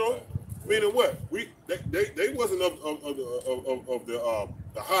 Unlearned, meaning what? They wasn't of the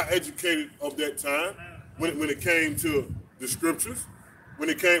the high educated of that time when it came to the scriptures, when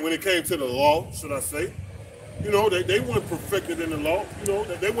it came to the law, should I say. You know, they weren't perfected in the law. You know,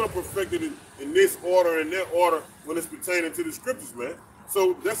 they weren't perfected in this order and that order when it's pertaining to the scriptures, man.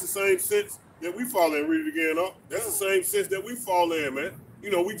 So that's the same sense that we fall in. Read it again, up. That's the same sense that we fall in, man.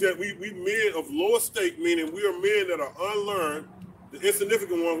 You know, we men of lower state, meaning we are men that are unlearned. The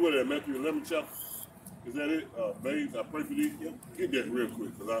insignificant one with it, Matthew 11 chapter. Is that it? Babes, I pray for these. Get that real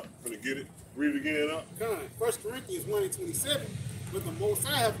quick, because I'm going to get it. Read it again, up. 1 Corinthians 1:27. But the Most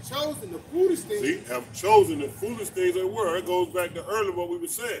High have chosen the foolish things. See, have chosen the foolish things of the world. It goes back to earlier what we were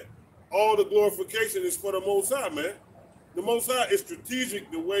saying. All the glorification is for the Most High, man. The Most High is strategic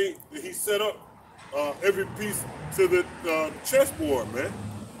the way that he set up every piece to the chessboard, man.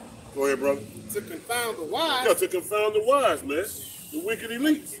 Go ahead, brother. To confound the wise. Yeah, to confound the wise, man. The wicked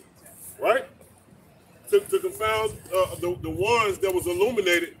elites, right? To confound the ones that was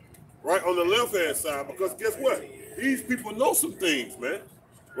illuminated right on the left-hand side. Because guess what? These people know some things, man,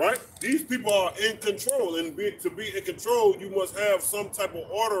 right? These people are in control, and to be in control, you must have some type of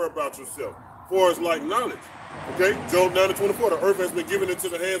order about yourself, for as like knowledge. Okay, Job 9:24, the earth has been given into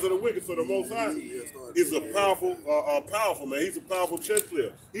the hands of the wicked, so the Most High is a powerful man. He's a powerful chess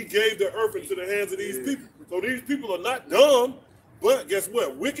player. He gave the earth into the hands of these people. So these people are not dumb, but guess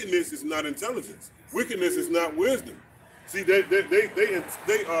what? Wickedness is not intelligence. Wickedness is not wisdom. See, they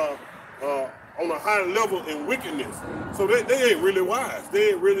on a high level in wickedness. So they ain't really wise. They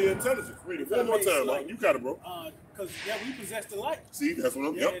ain't really intelligent. Read it one more time, Mike. You got it, bro. Because we possess the light. See, that's what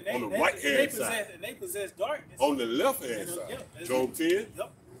I'm, on the right-hand side. And they possess darkness. On the left-hand side. Job 10.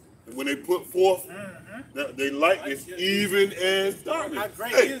 Yep. When they put forth, their light is even as darkness. How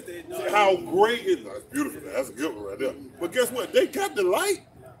great is that? How great is that? That's beautiful. That's a good one right there. But guess what? They got the light,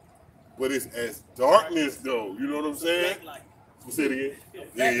 but it's as darkness, though. You know what I'm saying? Black light. Say it again.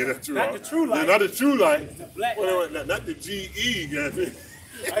 Yeah, that's true. Not the true light. Not the true light. The black light. Not the GE, goddamn.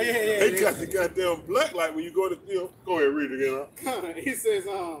 They got the goddamn black light when you go to, go ahead, read it again. He says,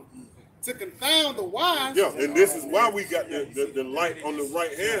 to confound the wise. Yeah, and this is why we got the light on the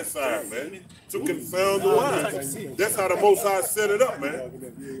right-hand side, man. To confound the wise. That's how the Most High set it up,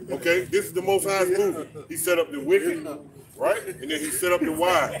 man. Okay, this is the Most High's movie. He set up the wicked, right? And then he set up the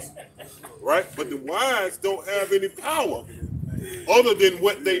wise, right? But the wise don't have any power other than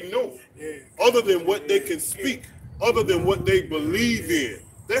what they know, other than what they can speak, other than what they believe in.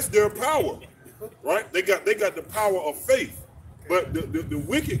 That's their power, right? They got the power of faith. But the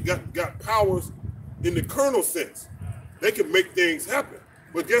wicked got powers in the carnal sense. They can make things happen.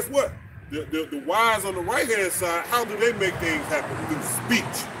 But guess what? The wise on the right-hand side, how do they make things happen? Through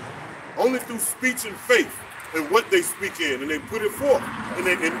speech. Only through speech and faith and what they speak in. And they put it forth. And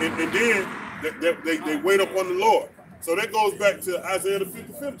then they wait upon the Lord. So that goes back to Isaiah the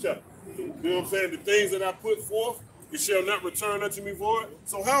 55th chapter. You know what I'm saying? The things that I put forth, it shall not return unto me void.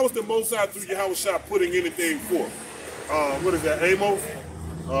 So how is the Most High through Yahweh putting anything forth? What is that? Amos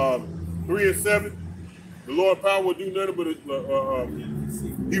 3:7. The Lord power will do nothing but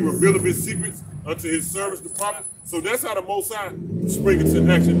he revealeth his secrets unto his servants, the prophets. So that's how the Most High spring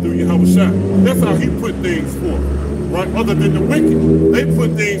into action through Yahweh. That's how he put things forth, right? Other than the wicked, they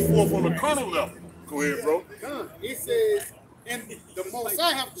put things forth on the carnal level. Go ahead, bro. It says, and the Most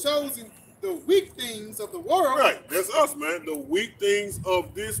High have chosen the weak things of the world. Right, that's us, man. The weak things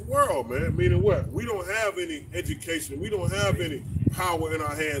of this world, man. Meaning what? We don't have any education. We don't have any power in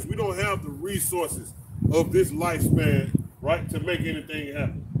our hands. We don't have the resources of this lifespan, right, to make anything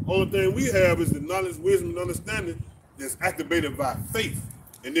happen. Only thing we have is the knowledge, wisdom, and understanding that's activated by faith,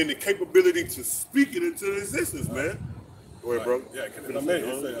 and then the capability to speak it into existence, man. Go ahead, brother. Yeah, if I may,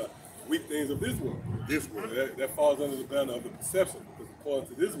 it's weak things of this world. This world. That falls under the banner of the perception, because according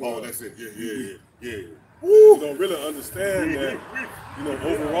to this world, that's it. Yeah. You don't really understand that,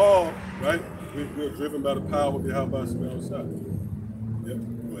 overall, right, we're driven by the power of Yahweh Shah. Yep.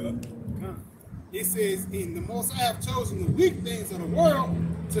 Well, it says, in the Most High have chosen the weak things of the world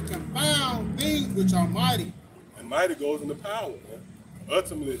to confound things which are mighty. And mighty goes into power, man.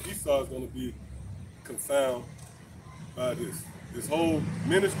 Ultimately, Esau is going to be confounded by this. This whole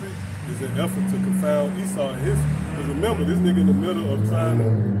ministry is an effort to confound Esau and his. Because remember, this nigga in the middle of trying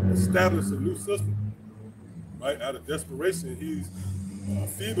to establish a new system, right? Out of desperation, he's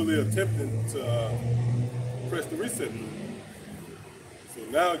feebly attempting to press the reset button. So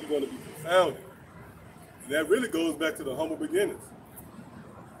now you're going to be confounded. And that really goes back to the humble beginnings.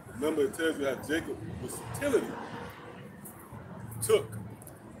 Remember, it tells you how Jacob, with subtlety, took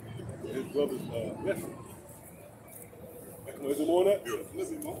his brother's blessing. Is there more on that?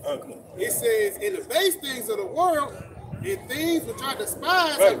 It says, in the base things of the world, And things which are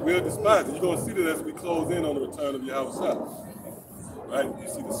despised. Right, we'll despise it. You're going to see that as we close in on the return of Yahushua. Right? You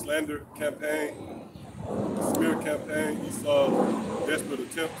see the slander campaign, the smear campaign, Esau's desperate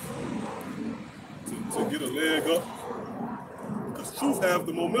attempts to get a leg up. Because truth has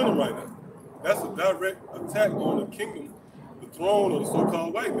the momentum right now. That's a direct attack on the kingdom, the throne of the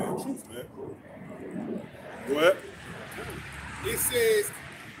so-called white man. Truth, man. Go ahead. It says,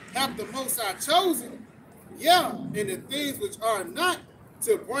 have the Most High chosen? Yeah, and the things which are not,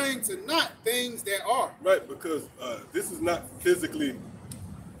 to bring to naught things that are. Right, because this is not physically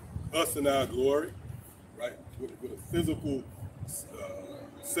us in our glory, right? With a physical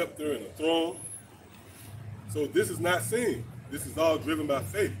scepter and a throne. So this is not seen. This is all driven by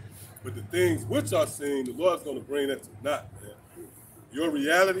faith. But the things which are seen, the Lord's going to bring that to naught, man. Your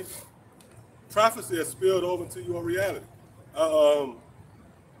reality, prophecy has spilled over to your reality.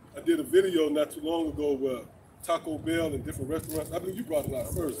 I did a video not too long ago where Taco Bell and different restaurants, I believe you brought it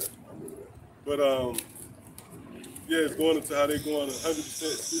out first. But yeah, it's going into how they're going 100%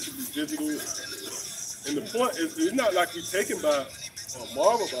 exclusively digital. And the point is, it's not like you're taken by or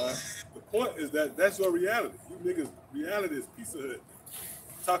marveled by. The point is that that's your reality. You niggas' reality is Pizza Hut,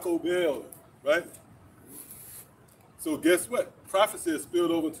 Taco Bell, right? So guess what? Prophecy is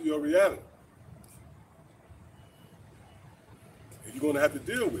spilled over to your reality. And you're going to have to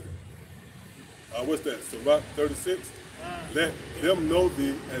deal with it. What's that? Sirach 36? Let them know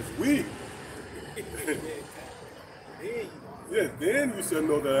thee as we. Yeah, then you shall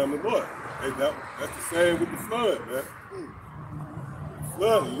know that I am the Lord. Hey, that's the same with the flood, man. The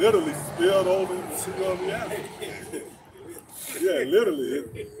flood literally spilled over into your reality. Yeah, literally.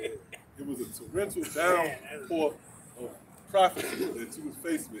 It was a torrential downpour of prophecy that you was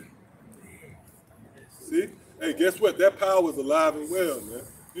faced with. See? Hey, guess what? That power is alive and well, man.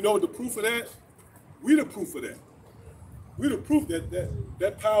 You know what the proof of that? We the proof of that. We the proof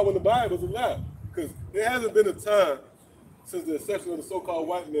that power in the Bible is alive. Because there hasn't been a time since the inception of the so-called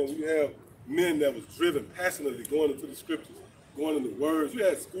white man when you have men that was driven passionately going into the scriptures, going into words. You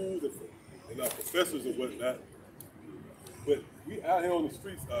had schools and professors and whatnot. But we out here on the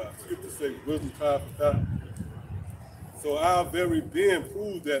streets, scriptures say wisdom tried for time. So our very being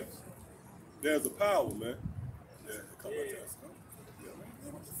proves that there's a power, man. Yeah, come on,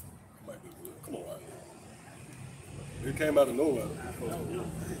 might be good. Come on, man. It came out of nowhere.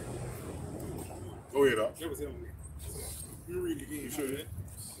 Go ahead, Doc. You read it again. You sure?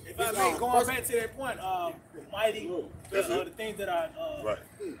 If I may, going back to that point, mighty, the things that are, Right.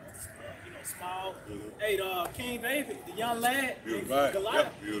 small. Hey, King David, the young lad, Right.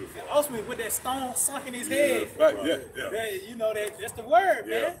 Goliath, Yeah, beautiful. ultimately with that stone sunk in his head. Right, yeah. That, you know, that's the word,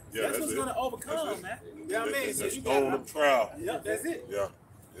 Yeah, man. yeah, that's that's what's it. going to overcome, man. You know what I mean? So That's you stone of trial. Yep, that's it. Yeah,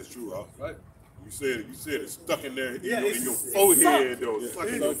 that's true, Al. Right. You said it's stuck in there, Yeah, in it's your sunk. forehead, though. Yeah. Stuck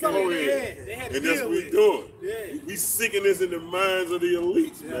in It's your sunk in their forehead. head. They had to And that's deal what we with doing. Yeah. We sinking this in the minds of the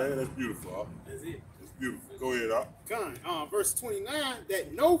elites, Yeah. man. That's beautiful, Al. That's it. It's beautiful. Go ahead, Al. Verse 29,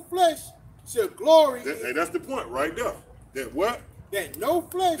 that no flesh shall glory. Hey, that's the point right there. That what? That no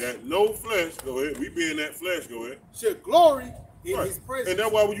flesh That no flesh, go ahead. We be in that flesh, go ahead. shall glory in Right. his presence. And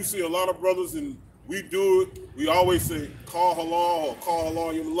that's why when you see a lot of brothers and we do it, we always say, call halal or call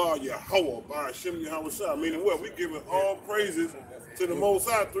halal Yahweh, Yahweh, by Hashem Yahweh. Meaning what? We giving all praises to the Most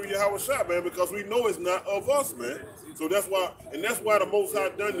High through Yahweh, man, because we know it's not of us, man. So that's why the Most High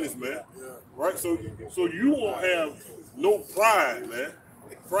done this, man. Right? So you won't have no pride, man.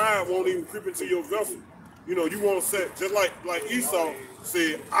 Pride won't even creep into your vessel. You know, you won't say, just like Esau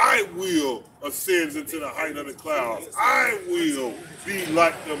said, I will ascend into the height of the clouds. I will be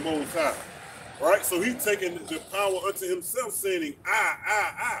like the Most High. Right? So he's taking the power unto himself, saying,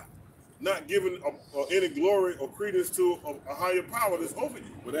 I. Not giving any glory or credence to a higher power that's over you.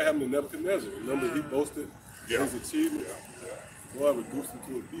 Well, that happened to Nebuchadnezzar. Remember, he boasted his achievements. Boy, reduced him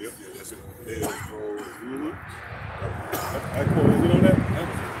to a beast. Yeah, that's it. Yeah, I quote, is it on that?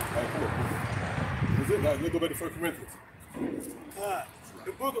 I quote. Is it? Now, let's go back to 1 Corinthians.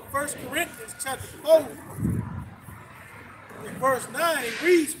 The book of 1 Corinthians, chapter 4, in verse 9, it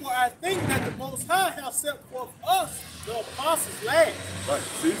reads, for I think that the Most High hath set forth us, the apostles last. Right.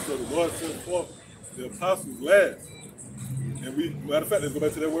 See, so the Lord sent forth the apostles last. And we, matter of fact, let's go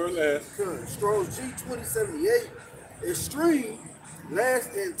back to that word last. Strong's G 2078, extreme,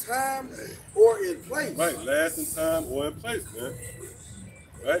 last in time or in place. Right, last in time or in place, man.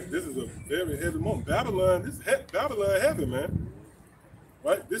 Right, this is a very heavy moment. Babylon, this is Babylon heavy, man.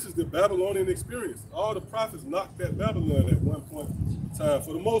 Right, this is the Babylonian experience. All the prophets knocked at Babylon at one point in time,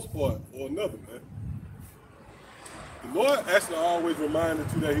 for the most part, or another, man. The Lord actually always reminded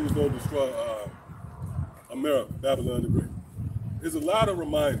you that he was going to destroy America, Babylon the Great. There's a lot of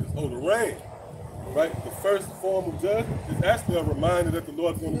reminders. Oh, the rain, right? The first form of judgment is actually a reminder that the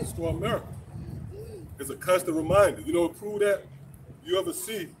Lord's going to destroy America. It's a constant reminder. You know what prove that? You ever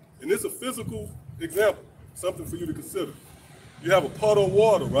see, and it's a physical example, something for you to consider. You have a puddle of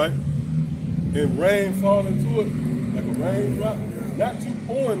water, right? And rain fall into it, like a raindrop. Not you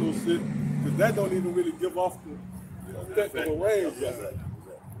pouring those shit, because that don't even really give off the effect of a raindrop. The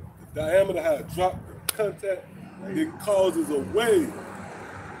diameter, how it drop, the contact, it causes a wave.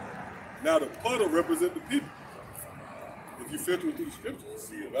 Now the puddle represents the people. If you filter it through the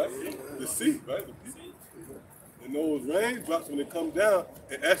scriptures, right? The sea, right? The people. And those raindrops, when they come down,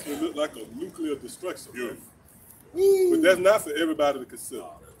 it actually look like a nuclear destruction. Right? But that's not for everybody to consider.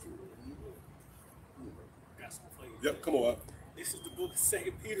 Yep, come on. This is the book of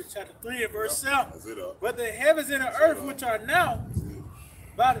 2 Peter chapter 3 and verse 7. But the heavens and the earth which are now,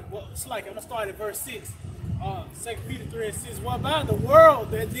 it's like, I'm going to start at verse 6. 2 Peter 3 and 6. Well, by the world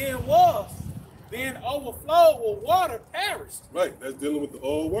that then was, then overflowed with water, perished. Right, that's dealing with the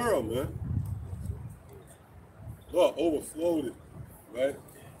old world, man. Lord overflowed it, right?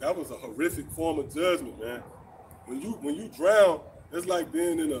 That was a horrific form of judgment, man. When you drown, it's like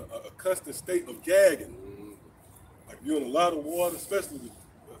being in a constant state of gagging. Like you're in a lot of water, especially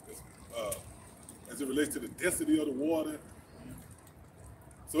as it relates to the density of the water.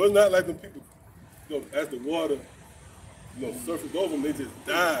 So it's not like when people, as the water, surfaced over them, they just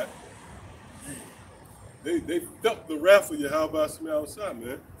died. They felt the wrath of Yahweh smell outside,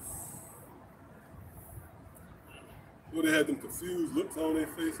 man. They had them confused looks on their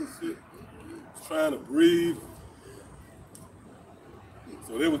face and shit, trying to breathe.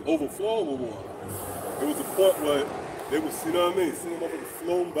 So they was overflowing with water. There was a point where they would, see what I mean, see them over the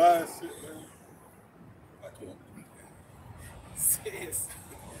floating by and shit, man. Like, come on. Says,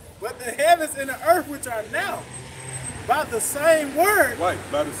 but the heavens and the earth which are now, by the same word. Right,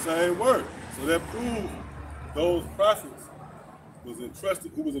 by the same word. So that proves those prophets who was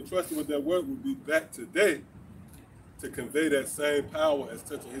entrusted with that word would be back today to convey that same power as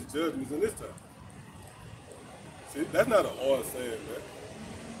touching his judgments in this time. See, that's not a hard saying, man.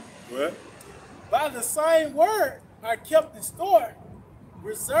 What? By the same word are kept in store,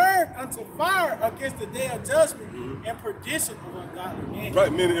 reserved unto fire against the day of judgment and perdition of ungodly men.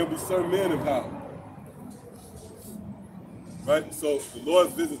 Right, meaning it'll be certain men in power. Right, so the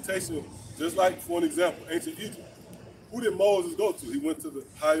Lord's visitation, just like, for an example, ancient Egypt. Who did Moses go to? He went to the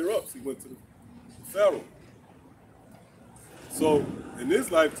higher ups. He went to the Pharaoh. So in this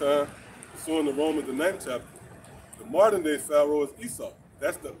lifetime, so in the Romans, the 9th chapter, the modern day Pharaoh is Esau.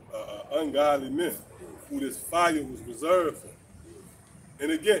 That's the ungodly men who this fire was reserved for.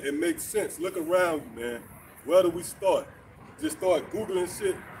 And again, it makes sense. Look around you, man. Where do we start? Just start Googling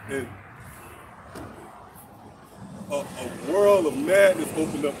shit and a world of madness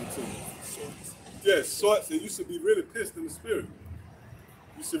opened up into you. Yeah, shorts, and you should be really pissed in the spirit.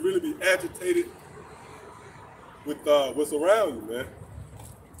 You should really be agitated with what's around you, man.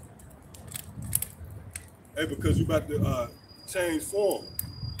 Hey, because you about to change form.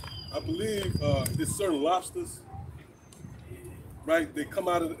 I believe there's certain lobsters, right? They come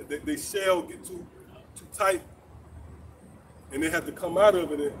out of they shell get too tight, and they have to come out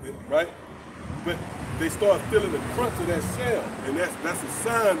of it, right? But they start feeling the crunch of that shell, and that's a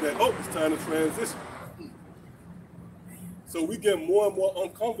sign that it's time to transition. So we get more and more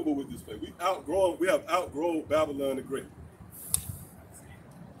uncomfortable with this place. We have outgrown Babylon the Great.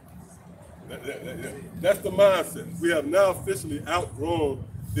 That's the mindset. We have now officially outgrown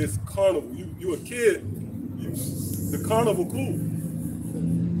this carnival. You a kid, the carnival cool.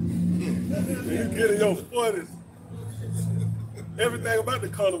 When you get in your 40s, everything about the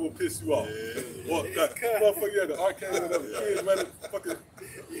carnival piss you off. Or that motherfucker at the arcade and the kids running fucking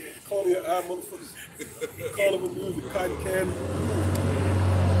corny eye motherfuckers. Carnival music, cotton candy.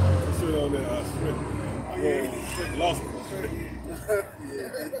 Shit on that shrimp. Lost it.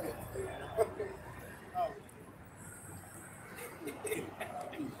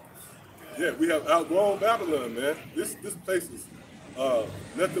 Yeah, we have outgrown Babylon, man. This place is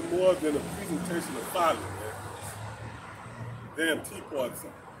nothing more than a presentation of folly, man. Damn tea party.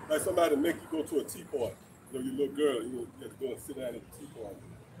 Like somebody make you go to a tea party. Your little girl, you have to go and sit down at the tea party.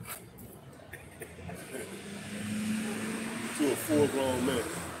 To a full-grown man. You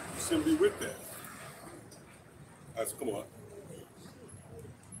shouldn't be with that. All right, so come on.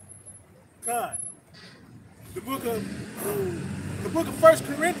 God. The book of 1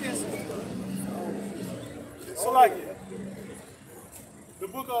 Corinthians. So like it. The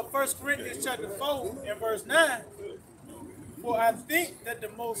book of 1 Corinthians chapter 4 and verse 9. For I think that the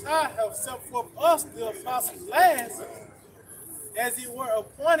Most High have set forth us, the apostles last, as it were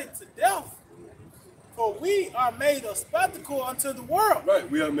appointed to death. For we are made a spectacle unto the world. Right,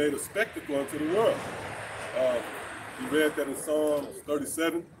 we are made a spectacle unto the world. We read that in Psalm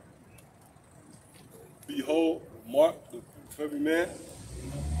 37. Behold, mark the every man.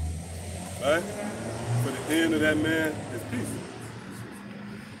 Right? For the end of that man is peace.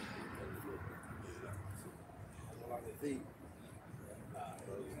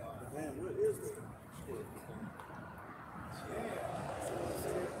 Man, what is it?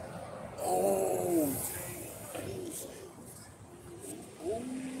 Oh,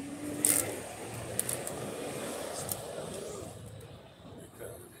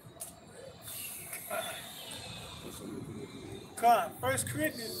 Come, 1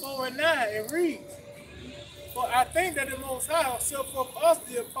 Corinthians 4 and 9, it reads, For I think that the Most High will set forth us,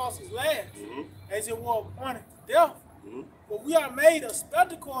 the apostles last, as it were appointed to death. For we are made a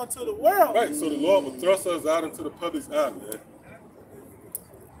spectacle unto the world. Right, so the Lord will thrust us out into the public's eye, man.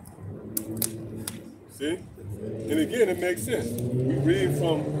 See? And again, it makes sense. We read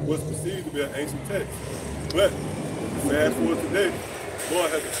from what's perceived to be an ancient text. But fast forward today, the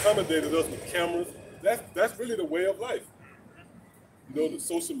Lord has accommodated us with cameras. That's really the way of life. You know, the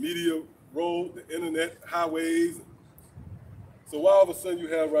social media road, the internet, highways. So why all of a sudden you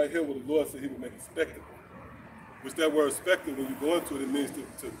have right here where the Lord said he would make a spectacle? Which that word spectacle, when you go into it, it means to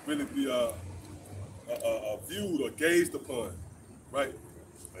really be viewed or gazed upon, right?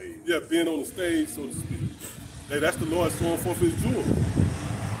 Yeah, being on the stage, so to speak. Hey, that's the Lord showing forth his jewel.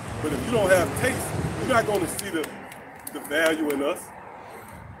 But if you don't have taste, you're not going to see the value in us.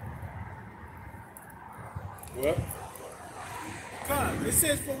 Well, Come, it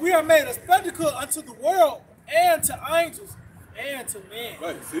says, For we are made a spectacle unto the world, and to angels, and to men.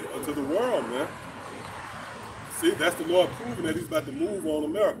 right, see, unto the world, man. See, that's the Lord proving that he's about to move on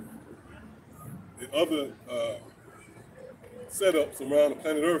America. And other setups around the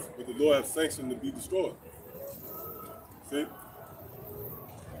planet Earth, but the Lord has sanctioned to be destroyed. See?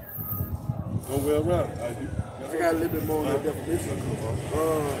 No way around it. I got a little bit more on that definition.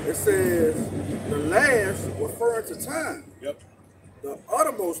 It says the last referring to time. Yep. The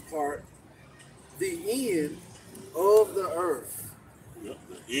uttermost part, the end of the earth. Yep,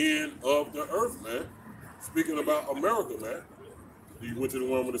 the end of the earth, man. Speaking about America, man. You went to the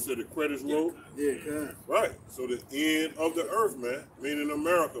one where it said the credits roll? Yeah, kind. Right. So the end of the earth, man, meaning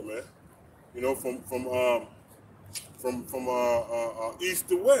America, man. You know, from east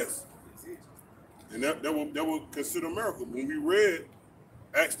to west. And that will consider America. When we read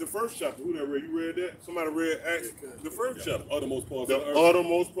Acts the first chapter, who that read? You read that? Somebody read Acts the first chapter. Uttermost parts The of the earth.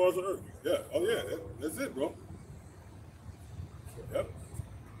 uttermost parts of the earth. Yeah. Oh yeah. That's it, bro. Yep. All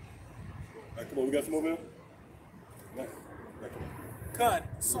right, come on, we got some over here? No. Come,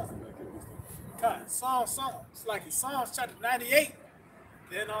 Psalms, it's like in Psalms chapter 98.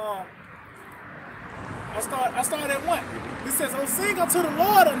 Then I start at 1. It says, Oh, sing unto the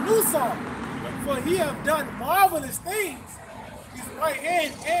Lord a new song, for he have done marvelous things. His right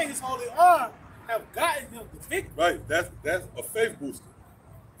hand and his holy arm have gotten him the victory. Right, that's a faith booster.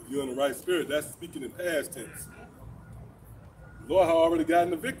 If you're in the right spirit, that's speaking in past tense. The Lord has already gotten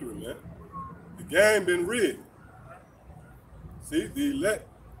the victory, man. The game been rigged. See, the elect,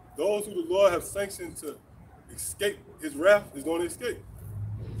 those who the Lord have sanctioned to escape his wrath is going to escape.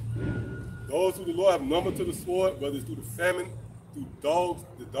 Those who the Lord have numbered to the sword, whether it's through the famine, through dogs,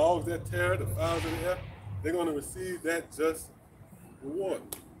 the dogs that tear, the fowls in the air, they're going to receive that just reward.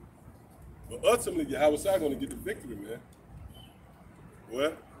 But ultimately, Yahweh is going to get the victory, man.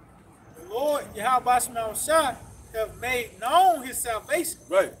 What? The Lord, Yahweh Shai, have made known his salvation.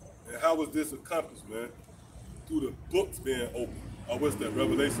 Right. And how was this accomplished, man? Through the books being opened. Or what's that,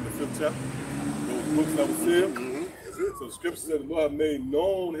 Revelation, the 5th chapter? Those books that were sealed. So the scripture said the Lord made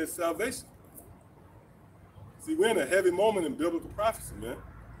known his salvation. See, we're in a heavy moment in biblical prophecy, man.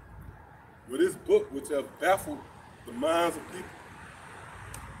 With this book, which have baffled the minds of people,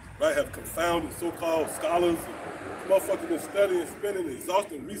 right, have confounded so-called scholars. Motherfuckers been studying, spending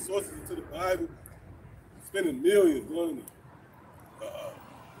exhausting resources into the Bible, spending millions going to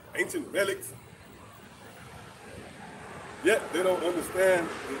ancient relics. Yet they don't understand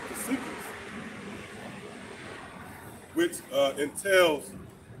the secrets, which entails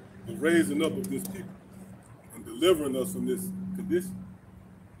the raising up of this people and delivering us from this condition.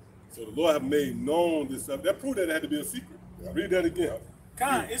 So the Lord have made known this stuff. That proved that it had to be a secret. Read that again.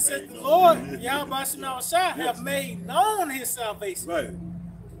 God, it said the Lord, Yahweh Shai, have made known his salvation. Right.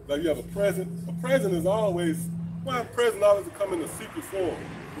 Like you have a present. A present is always, why a present always come in a secret form?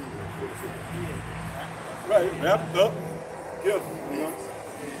 Right, wrapped up, gift, you know.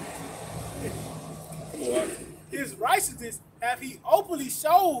 Come on. His righteousness have he openly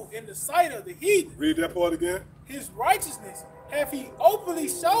showed in the sight of the heathen. Read that part again. His righteousness have he openly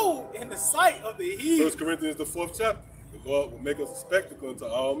showed in the sight of the heathen. 1 Corinthians, the 4th chapter. The Lord will make us a spectacle unto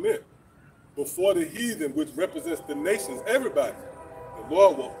all men. Before the heathen, which represents the nations, everybody, the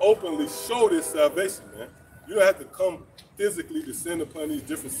Lord will openly show this salvation, man. You don't have to come physically descend upon these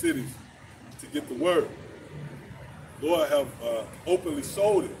different cities to get the word. The Lord have openly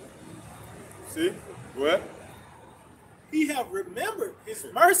showed it. See? What? He have remembered his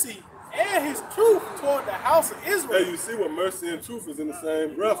mercy and his truth toward the house of Israel. Hey, you see what mercy and truth is in the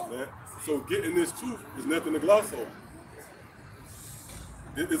same breath, man. So getting this truth is nothing to gloss over.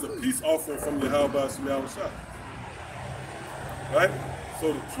 It is a peace offering from Yahweh Shema Shah. Right?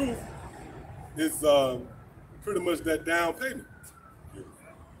 So the truth is pretty much that down payment.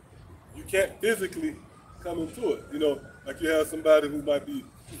 You can't physically come into it. You know, like you have somebody who might be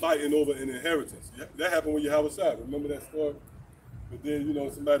fighting over an inheritance. That happened with Yahweh Shah. Remember that story? But then, you know,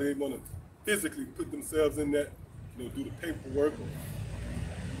 somebody ain't want to physically put themselves in that, you know, do the paperwork.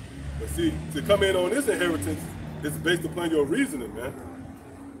 But see, to come in on this inheritance is based upon your reasoning, man.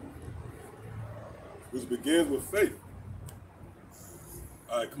 Which begins with faith.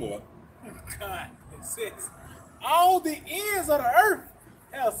 All right, come on. God, it says, all the ends of the earth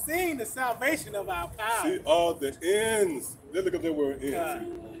have seen the salvation of our power. See, all the ends, let's look at that word ends.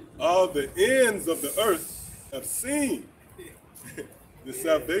 All the ends of the earth have seen the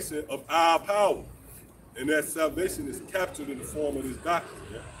salvation of our power. And that salvation is captured in the form of this doctrine.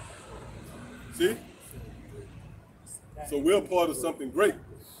 Yeah? See? So we're part of something great.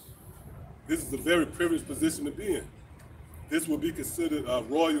 This is a very privileged position to be in. This will be considered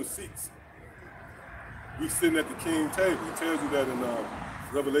royal seats. We sitting at the king's table. It tells you that in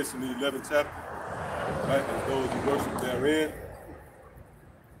Revelation, the 11th chapter, right? As those who worship therein.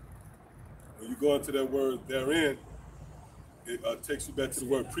 When you go into that word therein, it takes you back to the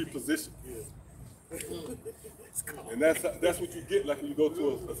word preposition. And that's what you get, like when you go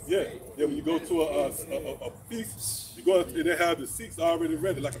to when you go to a feast, you go and they have the seats already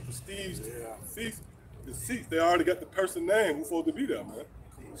ready, like a prestige feast. The seats, they already got the person name who's supposed to be there, man.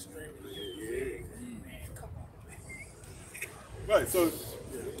 Right, so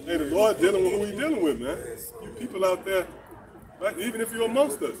hey, the Lord dealing with who He dealing with, man. You people out there, right? Even if you're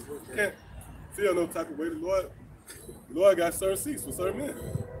amongst us, you can't feel no type of way. The Lord got certain seats for certain men.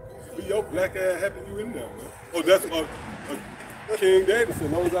 Be your black ass happy you in there, man. Oh, that's King Davidson.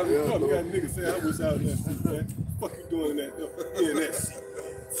 As long as I was talking, we got niggas saying, I wish I was in that seat, man. Fuck you doing in that seat?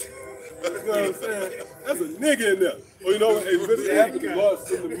 You know what I'm saying? That's a nigga in there. Or you know what? It really happened. The Lord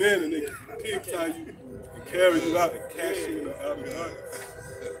send the men and they pig tie you and carry you out and cash you out of the heart.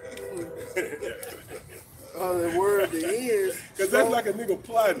 The word, the ends. Because that's like a nigga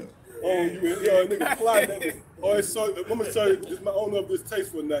plotting on you. You know, a nigga plotting. Oh, it's so, I'm going to show you, I don't know if this takes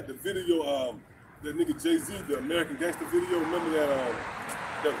for not the video, that nigga Jay-Z, the American Gangster video. Remember that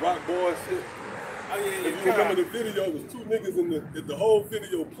Rock Boy shit? Oh, yeah, If you remember the video, it was two niggas in the whole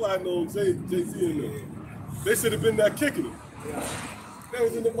video plotting on Jay-Z in there. They should have been there kicking him. Yeah. They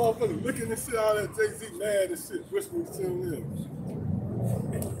was in the motherfucker looking and shit, all that Jay-Z mad and shit, whispering to him.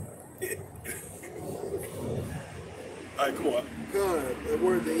 All right, come on. God, the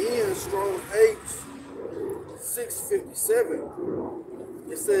word the end, Strong's H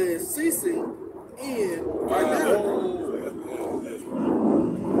 657. It says ceasing in finality.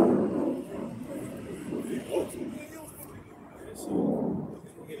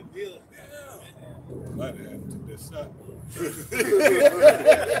 Might have took that shot.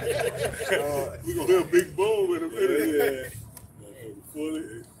 We gonna hear a big boom in a minute. Yeah. Fully,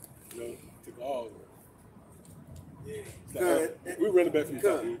 you know, took all of it. Yeah. We running back from the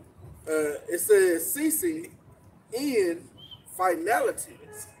top. It says ceasing in finality.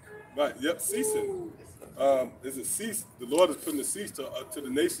 Right. Yep. Ceasing. There's a cease. The Lord is putting a cease to the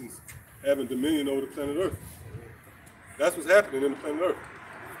nations having dominion over the planet Earth. That's what's happening in the planet Earth.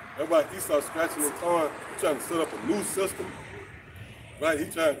 Everybody, Esau scratching and clawing, trying to set up a new system. Right? He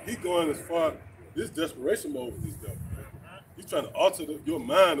going as far, this desperation mode with this devil. Right? He's trying to alter your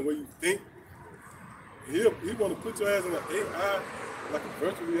mind, the way you think. He want to put your ass in an AI, like a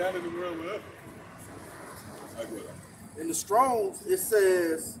virtual reality world, whatever. In the Strong's, it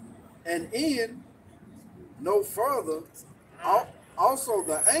says, and in no further, also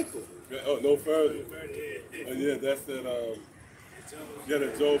the ankle. Oh, no further. Oh, yeah, that's that.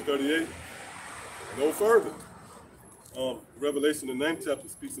 That Job 38. No further. Revelation, the 9th chapter,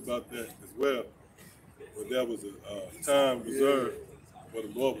 speaks about that as well. Where there was a time reserved where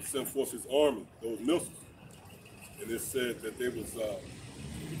the Lord would send forth His army, those missiles, and it said that they was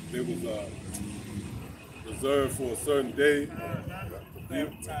reserved for a certain day.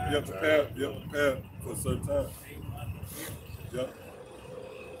 Prepared for a certain time. Yep.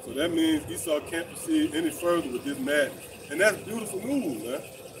 So that means Esau can't proceed any further with this madness. And that's beautiful news, man.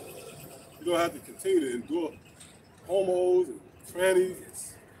 You don't have to continue to endure homos and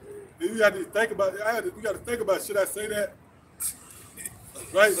trannies. And you got to think about you got to think about, should I say that?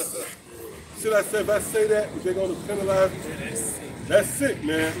 Right? Should I say, if I say that, they're going to penalize me? That's sick,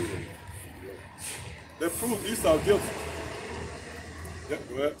 man. That proves Esau guilty. Yep,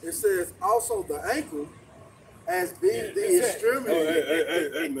 go ahead. It says also the ankle as being the extremity.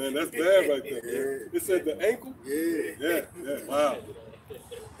 Oh, hey, man, that's bad right there, man. It said the ankle? Yeah, wow.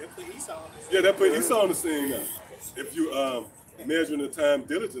 That put Esau on the scene. Yeah, that put Esau on the scene now. If you measuring the time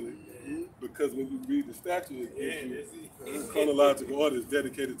diligently, because when you read the statute, it gives you chronological order is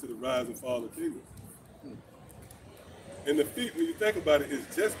dedicated to the rise and fall of kingdoms. And the feet, when you think about it, is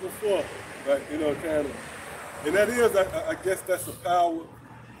just before, right, you know, kind of, and that is, I guess that's a power,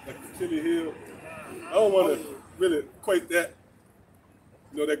 like Achilles heel. I don't want to really equate that.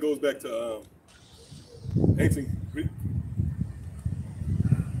 You know, that goes back to ancient Greek,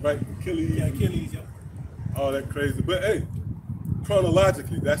 right? Achilles. Yeah, Achilles, yeah. All that crazy. But hey,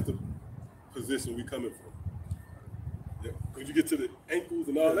 chronologically, that's the position we coming from. Yeah. When you get to the ankles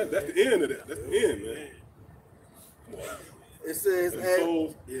and all that, that's the end of that. That's the end, man. It says, And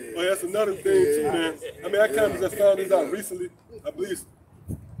toes. Oh, that's another thing too, man. I mean, I kind of just found this out recently. I believe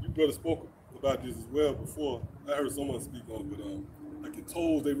you brother spoke about this as well before. I heard someone speak on it, but like your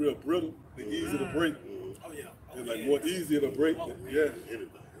toes, they real brittle. They easy to break. Oh, yeah. They're like more easier to break. Yeah,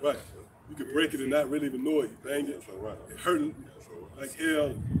 right. You can break it and not really even know it. You bang it, it hurting like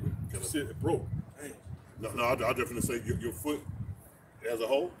hell. Shit, it broke. No, I'll definitely say your foot as a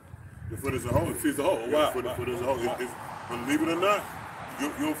whole. Your foot as a whole. Your foot as a whole. Wow. Your foot as a whole. Believe it or not,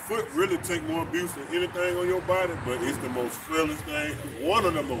 your foot really take more abuse than anything on your body, but it's the most frailest thing, one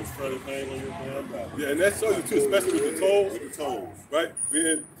of the most frailest things on your damn body. Yeah, and that shows you too, especially with the toes. With the toes. Right?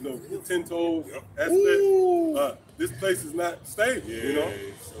 Being, you know, the 10 toes aspect. This place is not stable, you know?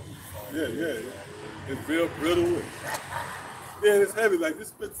 Yeah. It's real brittle. And, it's heavy. Like,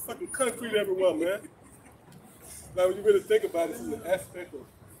 this fucking concrete everywhere, man. Like, when you really think about it, it's an aspect of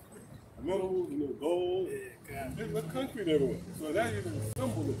minerals, you know, gold. There's concrete everywhere. So that even a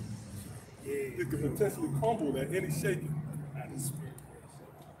symbol of it could potentially crumble at any shaking.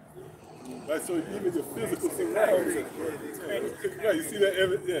 Right, so even your physical surroundings. Right, you see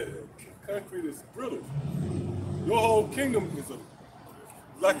that concrete is brittle. Your whole kingdom is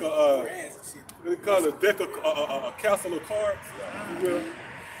like a what they call a deck of a castle of cards. If you will.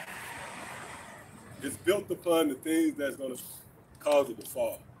 It's built upon the things that's gonna cause it to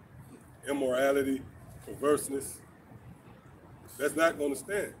fall. Immorality, perverseness. That's not gonna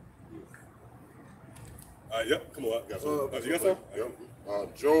stand. Yep, come on. Got some. You got something?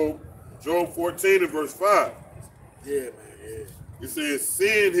 Yep. Job 14 and verse 5. Yeah, man, It says,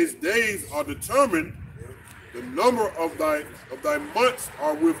 seeing his days are determined, the number of thy months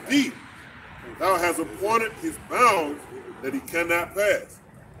are with thee. Thou hast appointed his bounds that he cannot pass.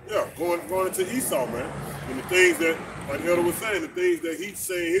 Yeah, going into Esau, man. And the things that, like Elder was saying, the things that he's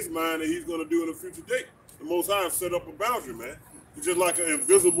saying in his mind that he's going to do in a future date. The Most High set up a boundary, man. It's just like an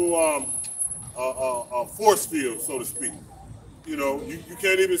invisible force field, so to speak. You know, you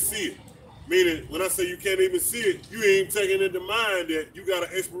can't even see it. Meaning, when I say you can't even see it, you ain't taking into mind that you got an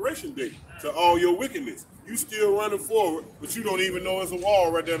expiration date to all your wickedness. You still running forward, but you don't even know there's a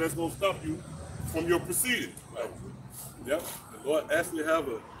wall right there that's going to stop you from your proceeding. Yep. The Lord actually have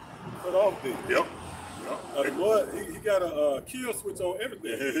a cut-off date. Yep. The Lord, he got a kill switch on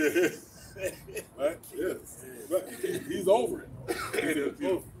everything. Right? Yes. But he's over it. He's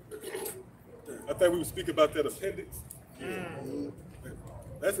over. I think we would speak about that appendix.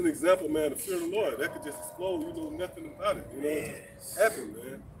 That's an example, man, the fear of the Lord. That could just explode. You know nothing about it. You know, it just happened,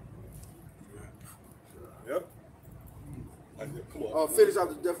 man. Yep. Come on. Finish out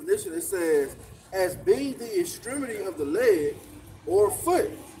the definition. It says, as being the extremity of the leg or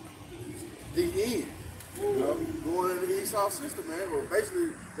foot, the end. You know, going into Esau's system, man. Or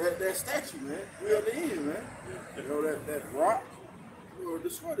basically that statue, man. We at the end, man. You know, that rock will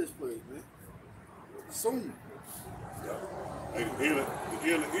destroy this place, man. Soon. Hey, the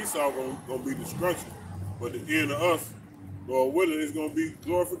end of Esau gonna be destruction, but the end of us, Lord willing, is gonna be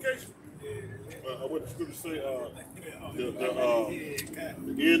glorification. What the scripture say? The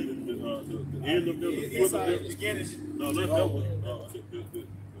end of them, the foot of them. No, not that one.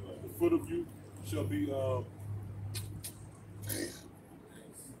 The foot of you shall be. What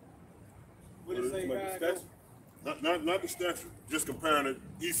did it say, God? Not the statue. Just comparing it,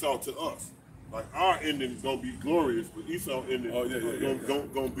 Esau to us. Like our ending is gonna be glorious, but Esau ending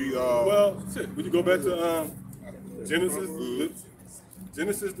gonna be. Well, shit. When you go back to Genesis,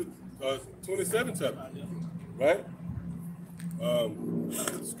 Genesis the 27th chapter, right?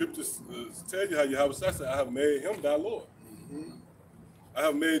 Scriptures tell you how Yahweh said, "I have made him thy Lord. I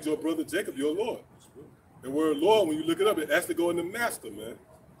have made your brother Jacob your Lord." The word Lord, when you look it up, it actually go into master, man.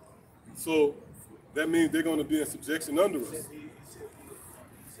 So that means they're going to be in subjection under us.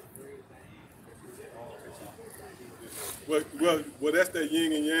 Well, that's that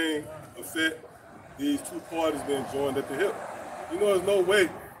yin and yang effect. These two parties being joined at the hip. You know, there's no way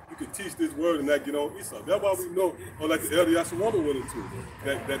you could teach this word and not get on Esau. That's why we know, or like the elder Yasharama went into,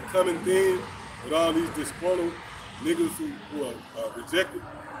 that coming theme with all these disgruntled niggas who are rejected.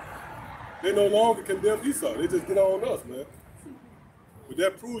 They no longer condemn Esau. They just get on us, man. But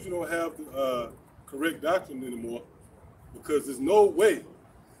that proves you don't have the correct doctrine anymore, because there's no way,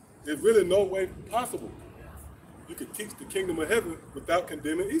 there's really no way possible you can teach the kingdom of heaven without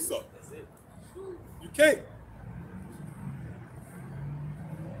condemning Esau. You can't.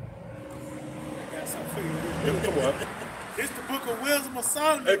 I got something for you. Come on. It's the book of wisdom of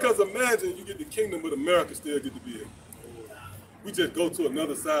Solomon. Hey, because imagine you get the kingdom, but America still get to be here. We just go to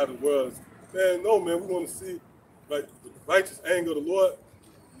another side of the world. Man, no, man, we want to see like the righteous anger of the Lord.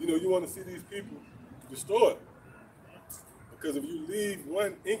 You know, you want to see these people destroyed. Because if you leave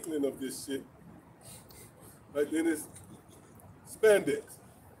one inkling of this shit, like then it's spandex.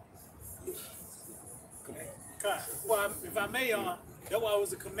 Come on. Well, if I may, that's why it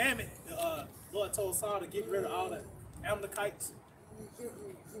was a commandment. The Lord told Saul to get rid of all the Amalekites.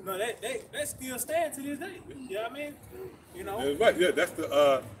 No, that still stands to this day. You know what I mean? You know? That's right, yeah, that's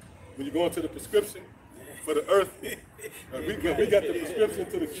the, when you go into the prescription for the earth, we got the prescription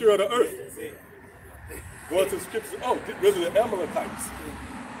to the cure of the earth. Going to the scripture, get rid of the Amalekites.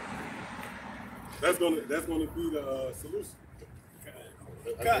 That's gonna be the solution.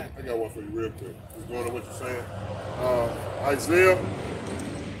 I got one for you real quick. Just going on what you're saying.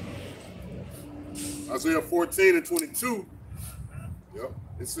 Isaiah 14 and 22. Yep.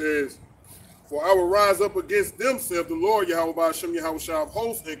 It says, "For I will rise up against them, saith the Lord, Yahweh Ba'ashem Yahweh Shah of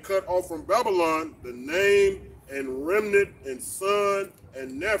hosts, and cut off from Babylon the name and remnant and son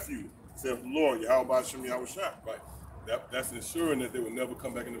and nephew, saith the Lord, Yahweh Ba'ashem Yahweh Shah." Right. That's ensuring that they will never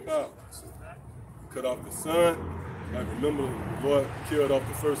come back into power. Cut off the son. Like remember, the Lord killed off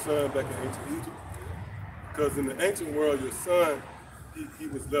the first son back in ancient Egypt. Because in the ancient world, your son, he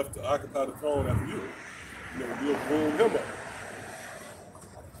was left to occupy the throne after you. You know, you'll groom him up.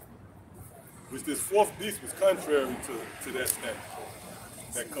 Which this fourth beast was contrary to that statute,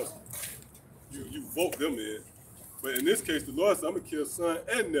 that custom. You vote them in. But in this case, the Lord said, I'm going to kill son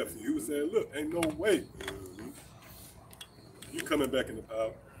and nephew. He was saying, look, ain't no way you coming back into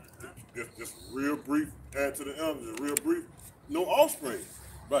power. Just real brief, add to the elders, real brief, no offspring.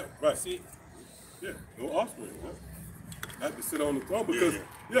 Right. See? Yeah, no offspring. Right? Not to sit on the throne because,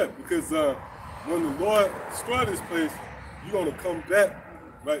 because when the Lord destroyed this place, you're going to come back,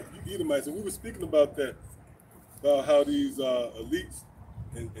 right? You Edomites, and we were speaking about that, about how these elites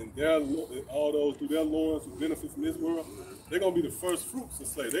and their all those through their loins who benefit from this world, they're going to be the first fruits of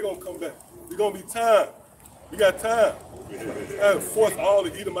slavery. They're going to come back. We're going to be time. We got time. And force all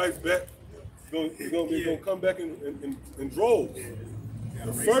the Edomites back. They're going to come back in droves.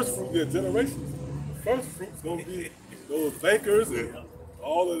 The first fruit, their generations. The first fruit's going to be those bankers and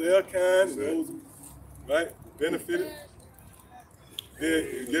all of their kind, and those, right, benefited.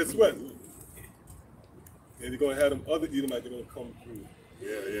 Then guess what? And you're going to have them other Edomites, they're going to come through.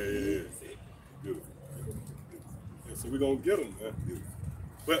 Yeah. Beautiful. Yeah, so we're going to get them, man.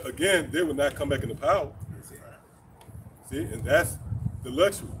 But again, they will not come back into power. See, and that's the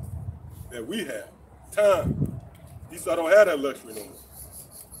luxury that we have. Time. Esau don't have that luxury no more.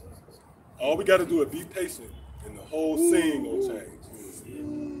 All we got to do is be patient, and the whole scene gonna change.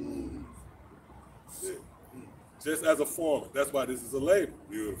 Yeah. Just as a farmer, that's why this is a labor.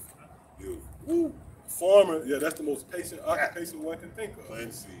 Beautiful. Farmer, that's the most patient occupation one can think of.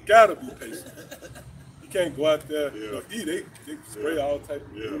 Gotta be patient. You can't go out there. They spray all type,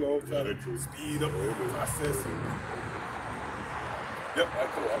 try to speed up the process. Yep,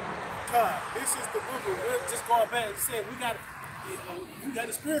 This is the book of wisdom. Just going back and saying you got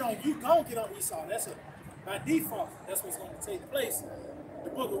the spirit on you, don't get on Esau. That's it. By default, that's what's going to take place. The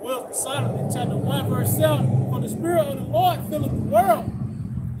book of wisdom, Solomon, chapter 1, verse 7. For the spirit of the Lord filleth the world,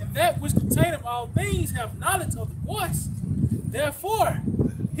 and that which containeth all things have knowledge of the voice. Therefore,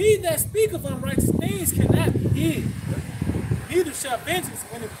 he that speaketh unrighteous things cannot be hid. Neither shall vengeance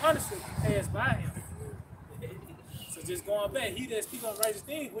when it punisheth pass by him. So just going back, he that speak on righteous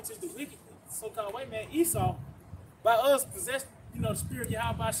things, which is the wicked, so-called white man, Esau, by us possessing, the spirit of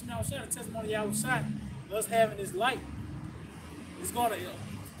Yahweh Shemel Shah, the testimony of Yahweh Shai, us having this light, it's gonna,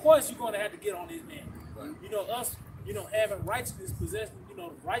 of course, you're gonna have to get on this man. Right. Us, having righteousness, possessing,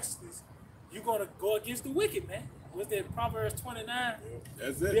 righteousness, you're gonna go against the wicked man. What's that? Proverbs 29.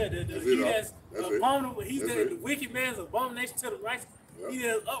 That's it. Yeah, that's abominable. He's the wicked man's abomination to the righteous. Yep. He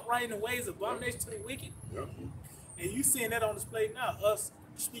that is upright in the ways, abomination to the wicked. Yep. And you seeing that on display now. Us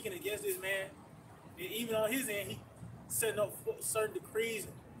speaking against this man, and even on his end, he setting up certain decrees.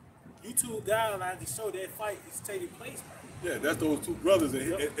 And YouTube guidelines to show that fight is taking place. Yeah, that's those two brothers,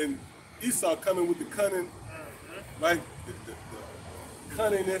 and Esau coming with the cunning, right? The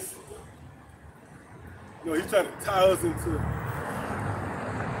cunningness. He's trying to tie us into,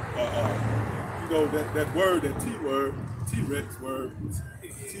 that word, that T word, T-Rex word,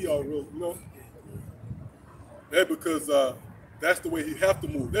 T-R-O, That because that's the way he have to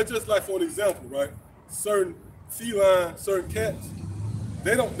move. That's just like, for an example, right? Certain feline, certain cats,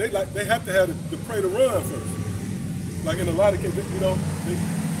 they have to have the prey to run first. Like in a lot of cases,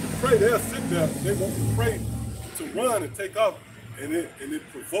 the prey, they'll sit there, they want the prey to run and take off. And it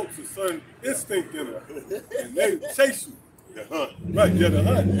provokes a certain instinct in them, and they chase you. The hunt, right? Yeah, the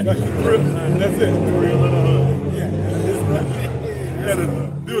hunt. Right, the thrill. That's it. The thrill of the hunt. Yeah,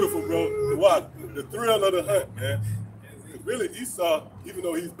 that's beautiful, bro. Wow, the thrill of the hunt, man. Really, Esau, even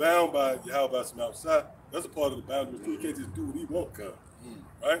though he's bound by Yahweh outside, that's a part of the boundary too. He can't just do what he wants,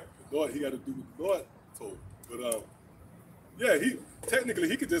 right? The Lord, he got to do what the Lord told him. But he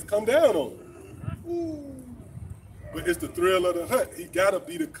technically could just come down on him. But it's the thrill of the hunt. He gotta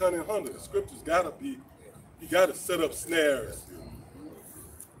be the cunning hunter. The scriptures he gotta set up snares.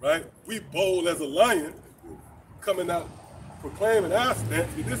 Right? We bold as a lion, coming out proclaiming our stance,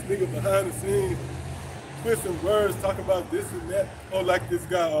 but this nigga behind the scenes twisting words, talking about this and that. Or like this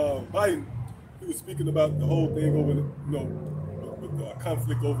guy Biden, he was speaking about the whole thing over with the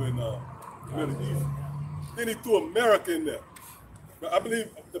conflict over in the Middle East. Then he threw America in there. But I believe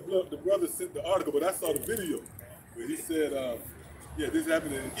the brother sent the article, but I saw the video. Where he said, this is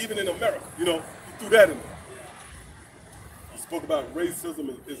happening even in America. He threw that in there. He spoke about racism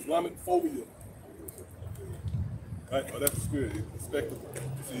and Islamic phobia. Right? Oh, that's the spirit. Respectable.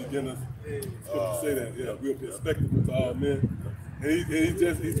 See, you getting us to say that. Yeah, we'll be respectable to all men. And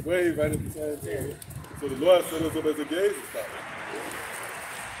he's waved right at the same time. So the Lord set us up as a gaze spot.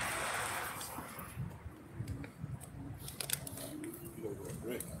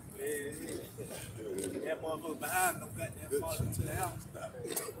 That motherfucker behind them got that fall into the house.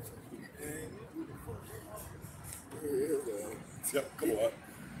 Yep, come on.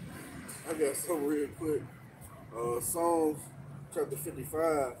 I got something real quick. Psalms chapter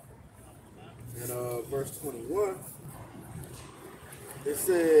 55 and verse 21. It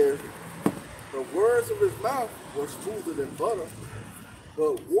says, the words of his mouth were smoother than butter,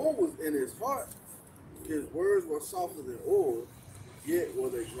 but war was in his heart. His words were softer than oil, yet were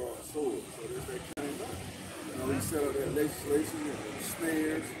they drawn swords. So there's that kind of thing. He set up that legislation and the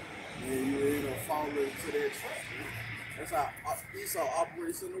snares, and you end up falling into that trap. That's how Esau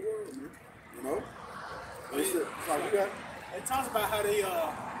operates in the world, man. It talks about how they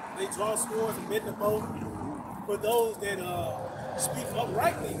draw swords and bend the bow for those that speak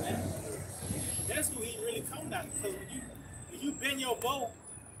uprightly, man. That's who he really come at. Because when you bend your bow,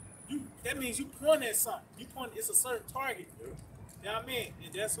 that means you point at something. It's a certain target. You know what I mean?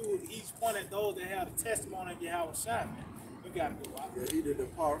 And that's who he's pointing at, those that have the testimony of Yahweh Shai, man. You gotta go out. Yeah, he did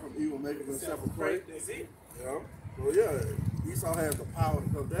depart from evil, making himself a prey. That's it. Yeah. So yeah, Esau has the power to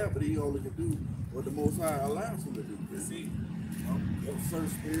come down, but he only can do what the Most High allows him to do. That's it. Certain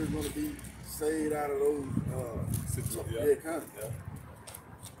spirits going to be saved out of those kind of.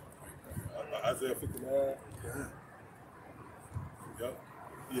 Yeah. Isaiah 59. Yeah. Yep.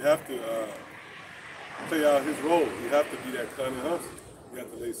 You have to play out his role. You have to be that cunning hunter. You have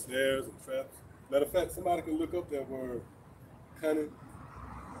to lay snares and traps. Matter of fact, somebody can look up that word cunning.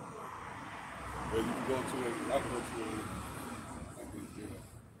 Or you can go to it. I can go to it.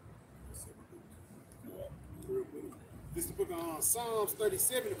 This is the book of Psalms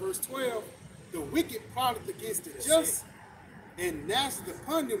 37, verse 12. The wicked plotted against the just and gnashed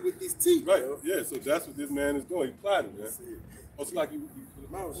upon them with his teeth. Right, yeah, so that's what this man is doing. He plotted, man. Oh, it's like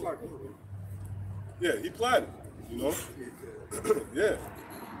yeah, he plotted, yeah.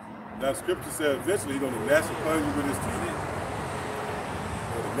 Now, scripture says eventually he's going to gnash upon you with his teeth.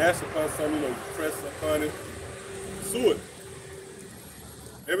 He's going to gnash upon something, you press upon it, sue it.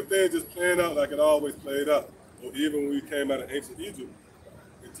 Everything just playing out like it always played out. Or even when we came out of ancient Egypt,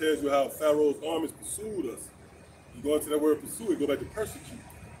 it tells you how Pharaoh's armies pursued us. You go into that word pursue, it go back to persecute.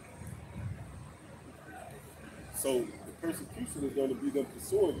 So the persecution is going to be them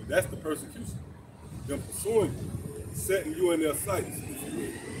pursuing you. That's the persecution. Them pursuing you, setting you in their sights.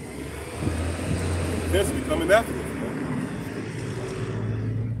 Eventually coming after them.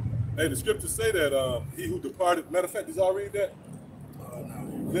 Hey, the scriptures say that he who departed, matter of fact, did y'all read that?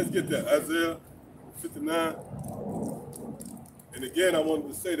 Let's get that. Isaiah 59. And again, I wanted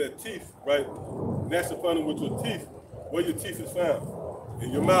to say that teeth, right? Gnash upon him with your teeth. Where your teeth is found?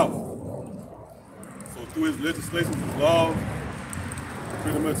 In your mouth. So through his legislation, his laws,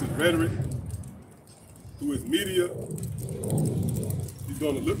 pretty much his rhetoric, through his media, he's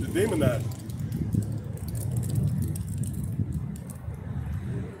going to look to demonize you.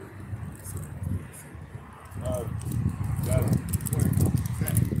 Got it.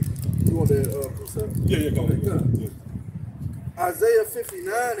 You want that precept? Yeah, go ahead. Yeah. Isaiah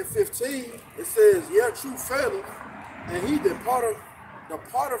 59 and 15, it says, "Yeah, true fellow, and he departed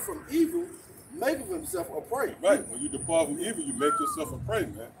from evil, maketh himself a prey." Right, when you depart from evil, you make yourself a prey,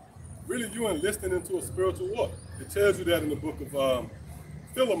 man. Really, you enlisting into a spiritual war. It tells you that in the book of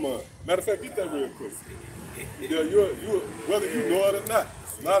Philemon. Matter of fact, get that real quick. Yeah, you're, whether you know it or not,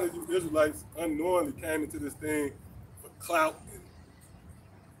 a lot of you Israelites unknowingly came into this thing for clout and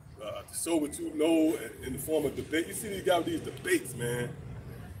to show what you know in the form of debate. You see these guys with these debates, man.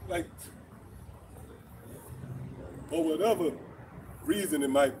 Like, for whatever reason it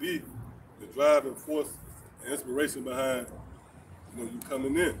might be, the driving force, the inspiration behind, you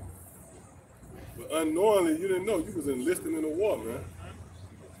coming in. But unknowingly, you didn't know you was enlisting in a war, man.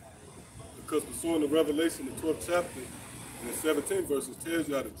 Because pursuing the Revelation, the 12th chapter, and the 17th verses tells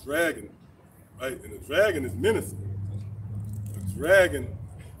you how the dragon, right? And the dragon is menacing. The dragon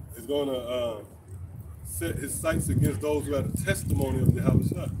is going to set his sights against those who have the testimony of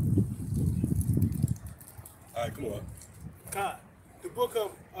Yahweh. All right, come on. God. The book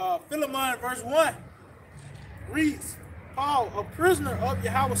of Philemon, verse 1, reads, "Paul, a prisoner of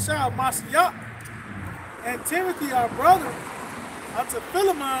Yahweh Mashiach, and Timothy, our brother, unto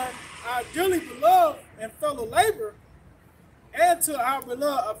Philemon, our dearly beloved and fellow laborer, and to our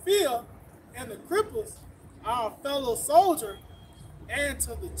beloved Aphia and the cripples, our fellow soldier, and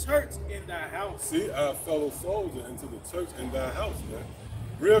to the church in thy house." See, our fellow soldier, and to the church in thy house, man.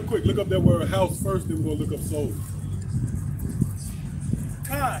 Real quick, look up that word house first, then we're going to look up soldier.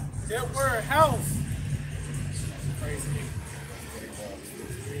 God, that word house. Praise me.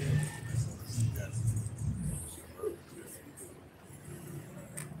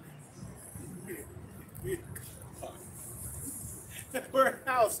 The word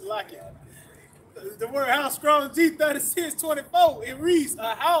house, like it. The word house, Strong's G3624, it reads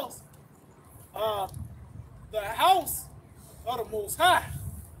a house, the house of the Most High,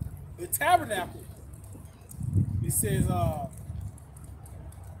 the tabernacle. It says,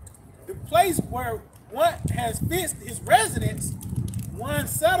 the place where one has fixed his residence, one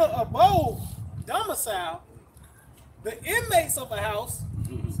settled abode, domicile, the inmates of a house,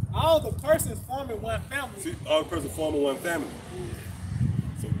 all the persons forming one family. See, all the persons forming one family.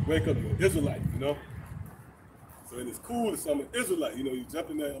 So you wake up, you're an Israelite, So and it's cool that I'm an Israelite, you jump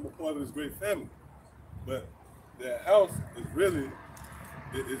in there, I'm a part of this great family. But that house is really,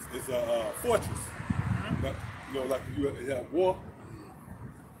 it's a fortress. Like, like you have war.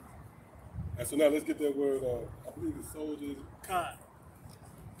 And so now let's get that word, I believe it's soldiers. Con.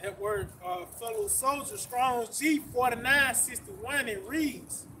 That word, fellow soldier, Strong's G4961, it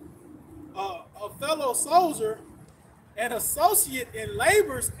reads, a fellow soldier, an associate in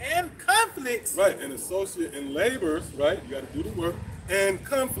labors and conflicts. Right, an associate in labors, right? You got to do the work, and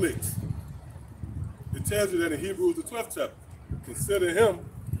conflicts. It tells you that in Hebrews, the 12th chapter. Consider him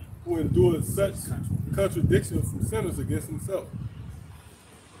who endured such contradiction from sinners against himself.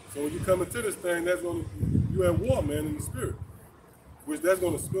 So when you come into this thing, you're at war, man, in the spirit. Which that's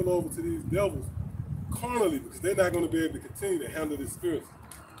going to spill over to these devils carnally, because they're not going to be able to continue to handle this spirit.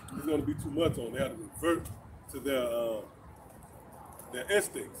 It's going to be too much on them. They have to revert to their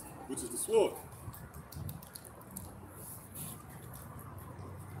instincts, which is the sword.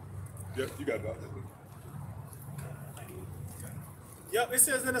 Yep, you got that. Yep, it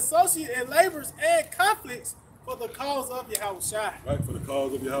says an associate in labors and conflicts for the cause of Yahweh. Right, for the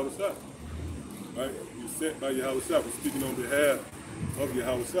cause of Yahweh. Right, you're sent by Yahweh. We're speaking on behalf of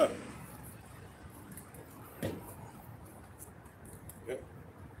Yahweh. Yep.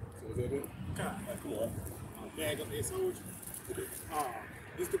 So is that it? God. Come on. Bag up that soldier.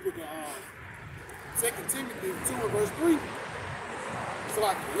 This is the book of 2 Timothy 2 and verse 3. So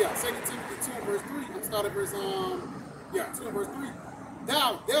like, 2 Timothy 2 and verse 3. I'm starting verse 2 and verse 3.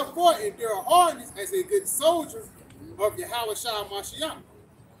 Thou therefore endure hardness as a good soldier of Yahweh Shah Mashiach.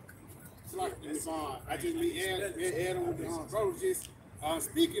 It's like if, I just need Adam with the brothers just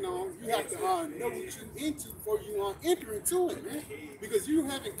speaking on, you have to know what you're into before you enter into it, man. Because you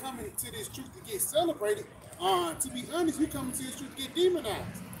haven't come into this truth to get celebrated. To be honest, you come into this truth to get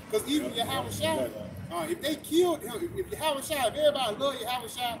demonized. Because even Yahweh Shah, if they killed him, if Yahweh Shah, if everybody loved Yahweh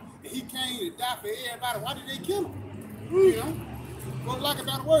Shah and he came to die for everybody, why did they kill him? You know? Well, like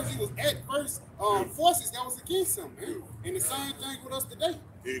about the words, he was at first forces that was against him, man. And the same thing with us today.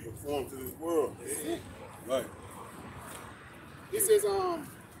 He conformed to this world. Right. It says, no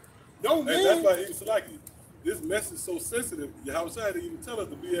man. Hey, that's why it's like this message is so sensitive. Yahweh Shai didn't even tell us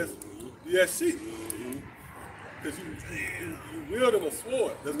to be as sheep. Because you wielding a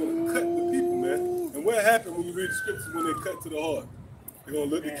sword that's going to cut the people, man. And what happened when you read the scriptures when they cut to the heart? They're going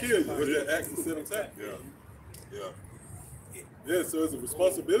to look to kill you. With that Acts 17. Yeah, so it's a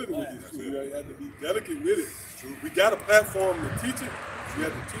responsibility with this truth. You have to be delicate with it. We got a platform to teach it. We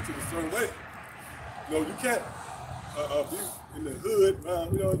have to teach it a certain way. You know, you can't be in the hood,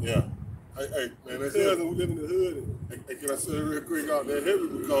 you know. Yeah. Hey, man, that's it. We live in the hood. And can I say it real quick out there heavy,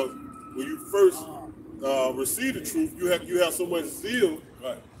 because when you first receive the truth, you have so much zeal.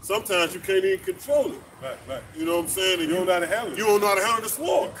 Right. Sometimes you can't even control it. Right. You know what I'm saying? And you don't know how to handle it. You don't know how to handle the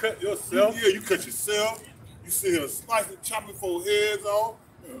sword. You cut yourself. You cut yourself. You sit here slicing, chopping 4 heads off,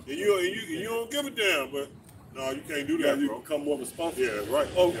 and you don't give a damn. But no, you can't do that, you bro. become more responsible. Yeah, right.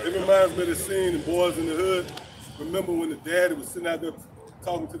 Oh, it reminds me of the scene in Boys in the Hood. Remember when the daddy was sitting out there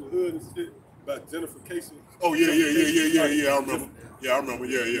talking to the hood and shit about gentrification? Oh yeah. I remember. Yeah, I remember.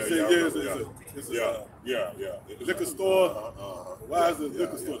 It's a liquor store. Why is it a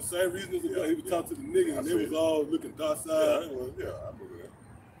liquor store? The same reason as he was talking to the niggas and they was all looking docile. Yeah, I remember that.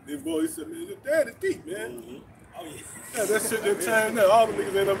 Then boy, he said, man, your dad is deep, man. Oh, yeah. Yeah, that shit didn't change now. All the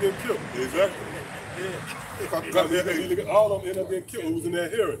niggas end up getting killed. Exactly. All of them end up getting killed. Who was in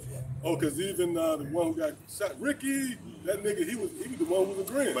that hearing? Oh, because even the one who got shot, Ricky, that nigga, he was the one who was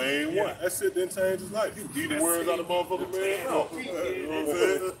agreeing. Main one. That shit didn't change his life. He beat the words out of the motherfucker, man. No. You know what I'm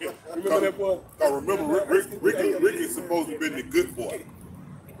saying? Remember that boy? I remember Ricky's supposed to have been the good boy.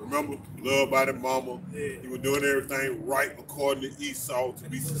 Remember, loved by the mama. He was doing everything right according to Esau to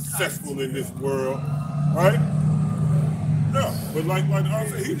be successful in this world, right? Yeah, but like I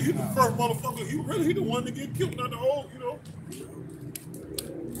said, he the first motherfucker. He the one to get killed, not the whole, you know.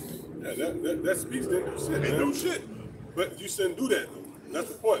 Yeah, that speech didn't do shit. They do shit. But you shouldn't do that though. That's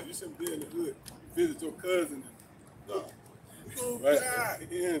the point. You shouldn't be in the hood, visit your cousin. No. Right?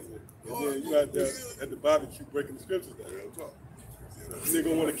 He ends it. And then you out there at the barbecue breaking the scriptures down. They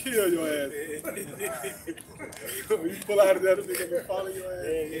gonna want to kill your ass. You pull out of that, they gonna follow your ass.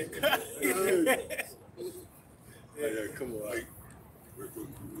 Yeah, come on. Hey,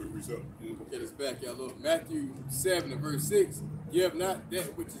 quick reset. Get us back, y'all. Look, Matthew 7 and verse 6. Give not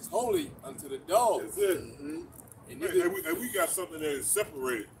that which is holy unto the dogs. That's it. And we got something that is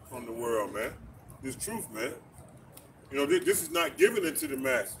separated from the world, man. This truth, man. You know, this is not given into the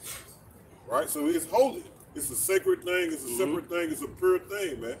masses, right? So it's holy. It's a sacred thing. It's a separate thing. It's a pure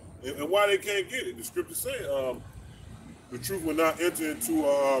thing, man. And why they can't get it? The scripture say, the truth will not enter into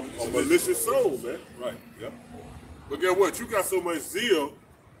a malicious soul, man. Right. Yep. But guess what? You got so much zeal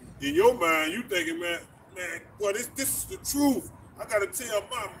in your mind. You thinking, man, boy, this is the truth. I gotta tell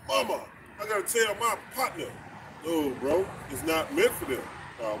my mama. I gotta tell my partner. No, bro, it's not meant for them.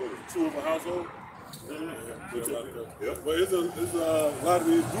 What is it, 2 of a household? Yeah. But it's a lot of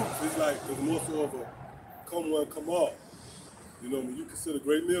these groups. It's more so of a come one, come all. You know, when you consider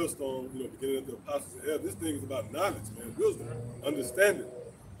Great Millstone, beginning of the apostles of hell, this thing is about knowledge, man, wisdom, understanding,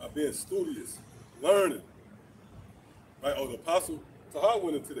 being studious, learning. Right? Oh, the apostle Tahar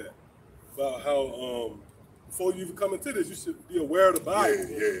went into that about how before you even come into this, you should be aware of the Bible.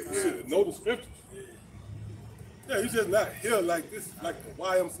 You should know the scriptures. Yeah, you're just not here like this, like the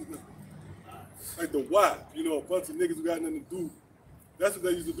YMCA, like the Y. A bunch of niggas who got nothing to do. That's what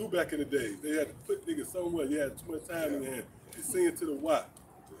they used to do back in the day. They had to put niggas somewhere. You had too much time in their hand. They sing it to the Y.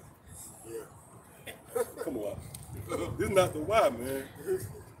 Come on. This is not the Y, man.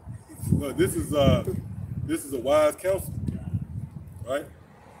 No, this is a wise counsel. Right?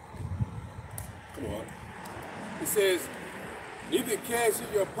 Come on. It says, neither cast ye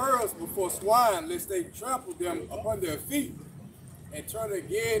your pearls before swine, lest they trample them upon their feet, and turn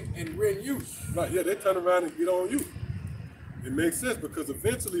again and rend you. Right, yeah, they turn around and get on you. It makes sense because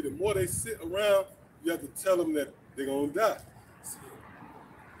eventually the more they sit around, you have to tell them that they're going to die.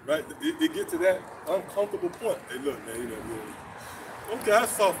 Right? It gets to that uncomfortable point. Hey, look, man, okay,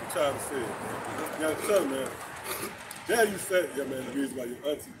 that's soft for trying to say it, man. You got to tell them, man. There you said, yeah, man, the reason why your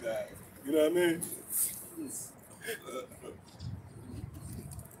auntie died. You know what I mean?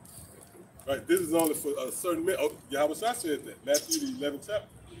 Right, this is only for a certain man. Oh, Yahweh Shai said that. Matthew the 11th chapter.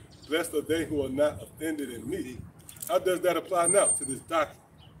 Blessed are they who are not offended in me. How does that apply now to this doctrine?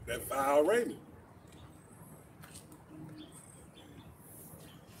 That vile raiment.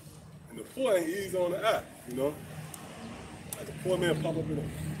 And the poor ain't easy on the eye, you know? Like a poor man pop up in a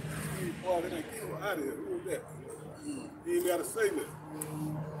party, they like, get him out of here. Who is that? He ain't got to say that.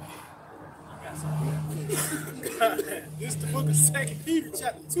 This is the book of 2 Peter,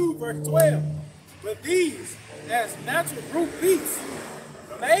 chapter 2, verse 12. But these, as natural brute beasts,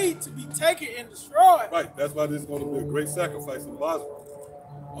 made to be taken and destroyed. Right, that's why this is going to be a great sacrifice in Basra.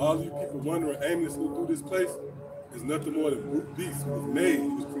 All you people wandering aimlessly through this place is nothing more than brute beasts. It was made,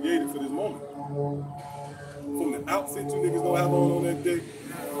 it was created for this moment. From the outfit you niggas don't have on that day,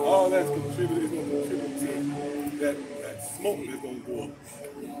 all that's contributed, is going to contribute to that smoke that's going to go up.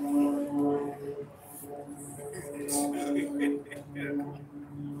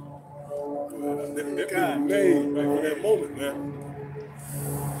 They've been made right for that moment, man.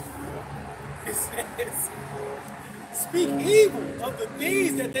 It says, speak evil of the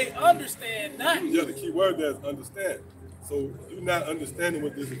things that they understand not. Yeah, the key word there is understand. So you not understanding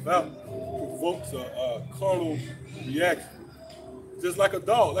what this is about provokes a carnal reaction. Just like a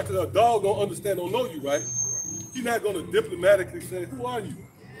dog. Like a dog don't understand, don't know you, right? He's not going to diplomatically say, who are you?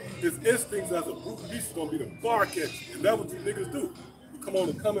 His instincts as a brute beast is going to be to bark at you. And that's what you niggas do. You come on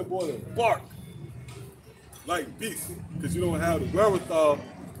the coming board and bark like beasts because you don't have the wherewithal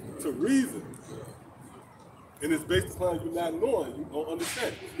to reason. And it's based upon you not knowing, you don't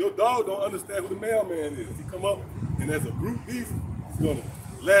understand. Your dog don't understand who the mailman is. He come up and as a brute beast, he's gonna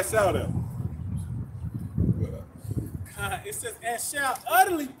lash out at him. It says, and shall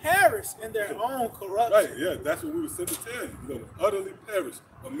utterly perish in their own corruption. Right, yeah, that's what we were sent to tell you. You're gonna utterly perish.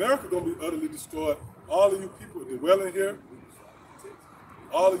 America gonna be utterly destroyed. All of you people dwelling here,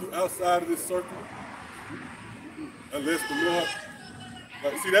 all of you outside of this circle, unless the Lord.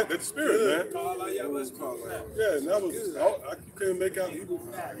 Like, see that's the spirit, man. Yeah, and that was you couldn't make out he was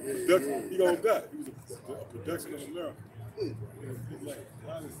production. He gonna die. He was a production of America.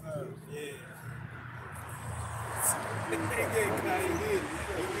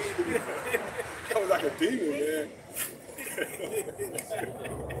 That was like a demon, man.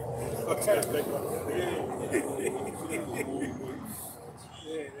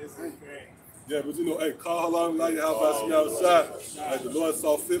 Yeah, but you know, hey, call along like how about you outside? Like the Lord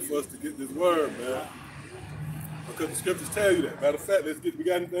saw fit for us to get this word, man. Because the scriptures tell you that. Matter of fact, we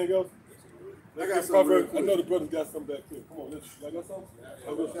got anything else? I got something. I know the brothers got something back here. Come on, I got something?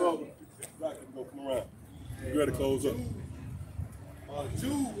 I'll go start with Zach and go come around. You ready to close up?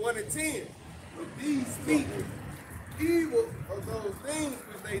 Jude 1 and 10. But these speak evil of those things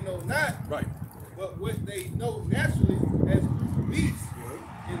which they know not, right? But what they know naturally as beasts.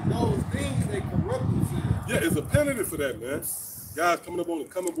 In those things they corrupt themselves. Yeah, it's a penalty for that, man. Guys coming up on the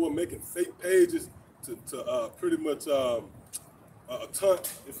coming board making fake pages to pretty much taunt,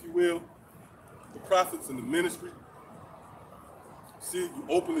 if you will, the prophets and the ministry. See, you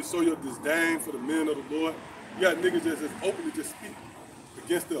openly show your disdain for the men of the Lord. You got niggas that just openly just speak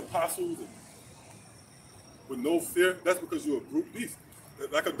against the apostles and with no fear. That's because you're a brute beast.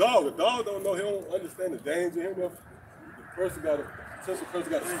 Like a dog. A dog don't know, he don't understand the danger. The person got a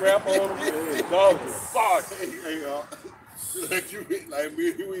scrap on him, and the dog just bark. Like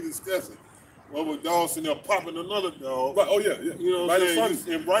we discussing. Well, with dogs sitting there popping another dog. Right, oh yeah. You know what I'm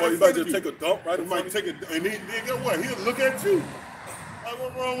saying? And right in front of you. Take a dump right in front of you. And then get what? He'll look at you. Like,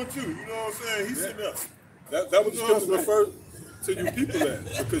 what's wrong with you? You know what I'm saying? He's sitting there. That was the scripture referred to you people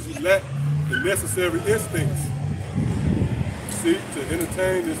as, because you lack the necessary instincts. See, to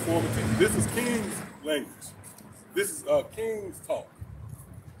entertain this form of teaching. This is King's language. This is King's talk.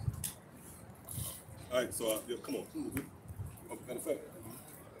 All right, so yeah, come on. Matter of fact.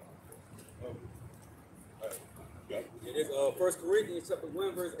 And it's 1 Corinthians chapter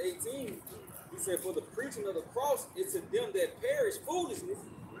 1, verse 18. He said, for the preaching of the cross is to them that perish foolishness,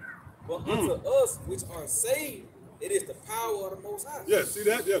 but unto us which are saved, it is the power of the Most High. Yeah, see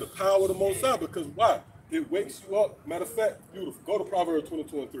that? Yeah, the power of the Most High. Because why? It wakes you up. Matter of fact, beautiful. Go to Proverbs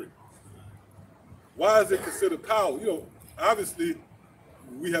 22:3. Why is it considered power? You know, obviously,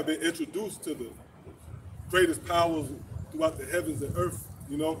 we have been introduced to the greatest powers throughout the heavens and earth.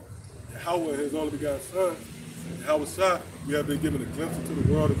 You know, Yahweh and His only begotten Son, Yahweh Shai. We have been given a glimpse into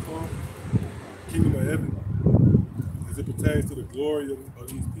the world to come, kingdom of heaven, as it pertains to the glory of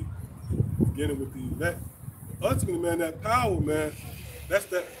these people, beginning with the elect. Ultimately, man, that power, man, that's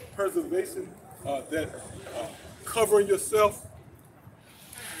that preservation, that covering yourself.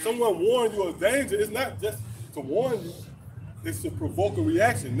 Someone warned you of danger. It's not just to warn you. It's to provoke a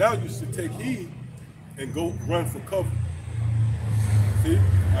reaction. Now you should take heed and go run for cover. See? All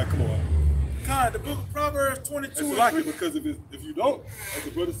right, come on. God, the book of Proverbs 22 It's and like 3. it because if you don't, as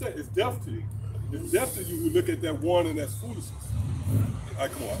the brother said, it's death to you. It's death to you who look at that warning as foolishness. All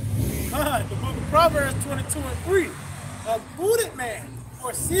right, come on. God, the book of Proverbs 22 and 3. A prudent man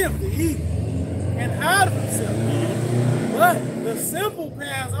foreseeth the evil and hideth himself. But the simple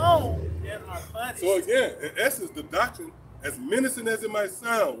pass on and are punished. So again, in essence, the doctrine, as menacing as it might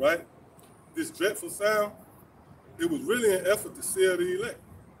sound, right? This dreadful sound, it was really an effort to seal the elect.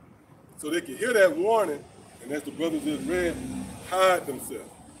 So they could hear that warning, and as the brothers just read, hide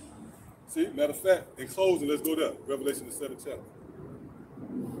themselves. See, matter of fact, in closing, let's go there. Revelation the 7th chapter.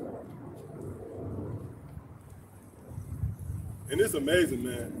 And it's amazing,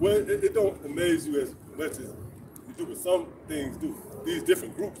 man. Well, it don't amaze you as much as you do, but some things do. These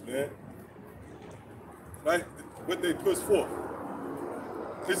different groups, man. Right? What they push forth.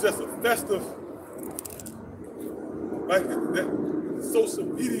 It's just a festive, like that social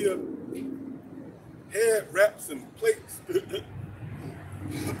media head wraps and plates.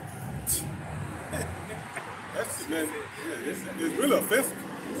 That's, man, yeah, it's really offensive.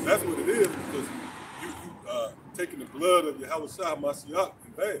 That's what it is, because you taking the blood of Yahweh Shah Mashiach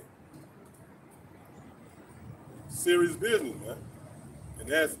in vain. Serious business, man.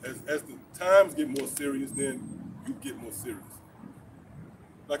 And as the times get more serious, then you get more serious.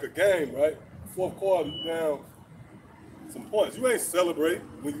 Like a game, right? Fourth quarter, you down some points. You ain't celebrating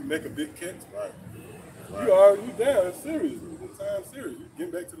when you make a big catch. Right. You down. It's serious. It's time serious. You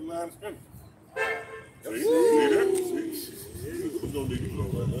get back to the line of scrimmage. Who's gonna leave you go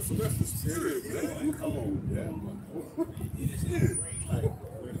right now? So that's the spirit, man. Come on,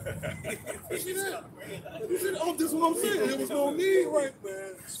 oh, this is what I'm saying. There was no need, right,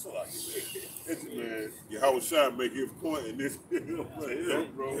 man. Man, Yahweh Shai make his point in this. Bro. I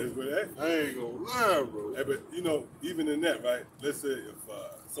ain't gonna lie, bro. Hey, but you know, even in that, right? Let's say if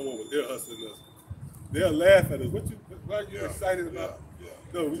someone was ear hustling us, they'll laugh at us. Why are you excited about?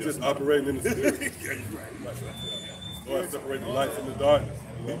 No, we just operating in the spirit. Yeah, you're right. Lord, separate the light from the darkness.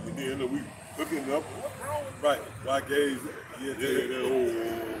 We hooking up. Right. Why gaze? Yeah.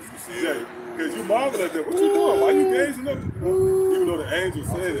 Because you marvel at that. What you doing? Why you gazing up? You know, even though the angel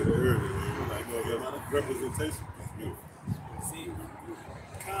said it earlier. Like, representation is beautiful. See,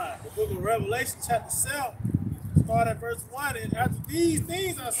 God, the book of Revelation, chapter 7, start at verse 1. And after these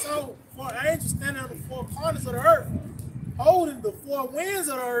things I saw 4 angels standing on the 4 corners of the earth, holding the 4 winds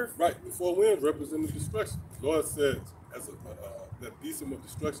of the earth. Right, the 4 winds represent the destruction. The Lord says, as that beast of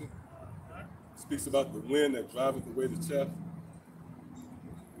destruction speaks about the wind that driveth away the chaff.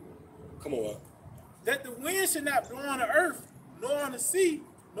 Come on. That the wind should not blow on the earth, nor on the sea,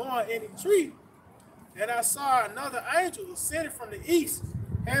 nor on any tree. And I saw another angel ascending from the east,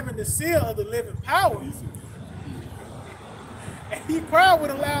 having the seal of the living power. And he cried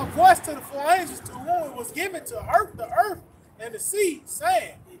with a loud voice to the 4 angels to whom it was given to hurt the earth and the sea,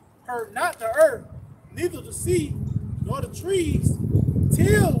 saying, hurt not the earth, neither the sea, nor the trees,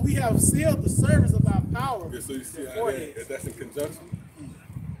 till we have sealed the service of our power. Yeah, so you see how that's in conjunction.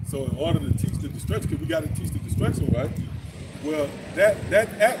 So in order to teach the destruction, because we got to teach the destruction, right? Well, that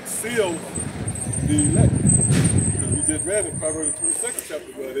act seals the elect. Because we just read in Proverbs 22nd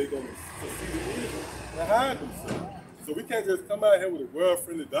chapter where they're going to succeed in evil and hide themselves. So we can't just come out here with a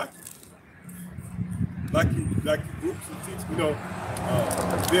world-friendly doctrine. Like you groups who teach, you know,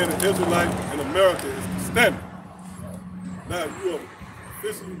 being an Israelite in America is the standard. Now you are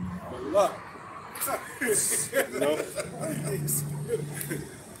officially a lot. You know?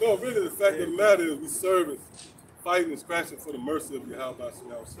 No, really, the fact of the matter is we serving, fighting and scratching for the mercy of Yahweh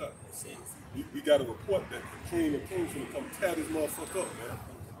Shah. We got to report that the King of Kings going to come tear this motherfucker up, man.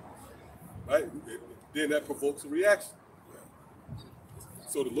 Right? Then that provokes a reaction.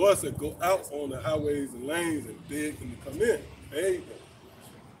 So the Lord said, go out on the highways and lanes and beg them to come in. There you go.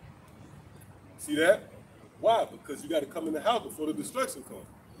 See that? Why? Because you got to come in the house before the destruction comes.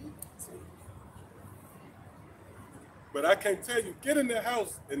 But I can't tell you, get in the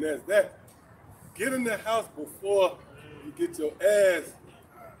house, and that's that. Get in the house before you get your ass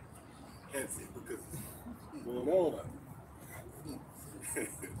handsy, because it's going on out there.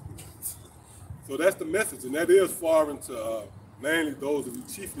 So that's the message, and that is foreign to mainly those of you,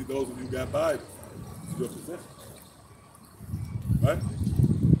 chiefly those of you who got Bibles, your possession. Right?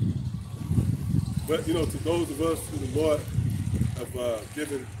 But, you know, to those of us who the Lord have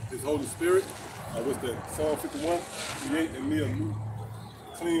given His Holy Spirit, what's that, Psalm 51, create in me a new,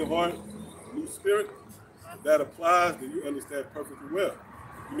 clean heart, a new spirit. If that applies, then you understand perfectly well.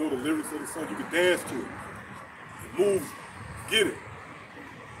 You know the lyrics of the song, you can dance to it. move, get it.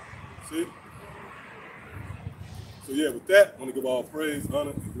 See? So yeah, with that, I want to give all praise,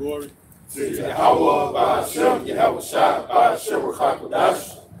 honor, and glory to Yahweh, Ba'ashem, Yahweh Shai, Ba'ashem,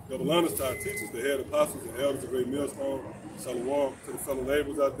 Rachakadash. double honors to our teachers, the head apostles and elders of Great Millstone. Shalom to the fellow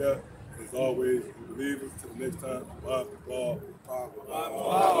laborers out there. As always, believers, till the next time. Bye.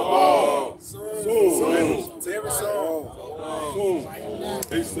 Soon. To every soul. Soon.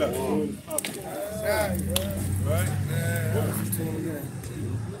 ASAP. Soon. Right?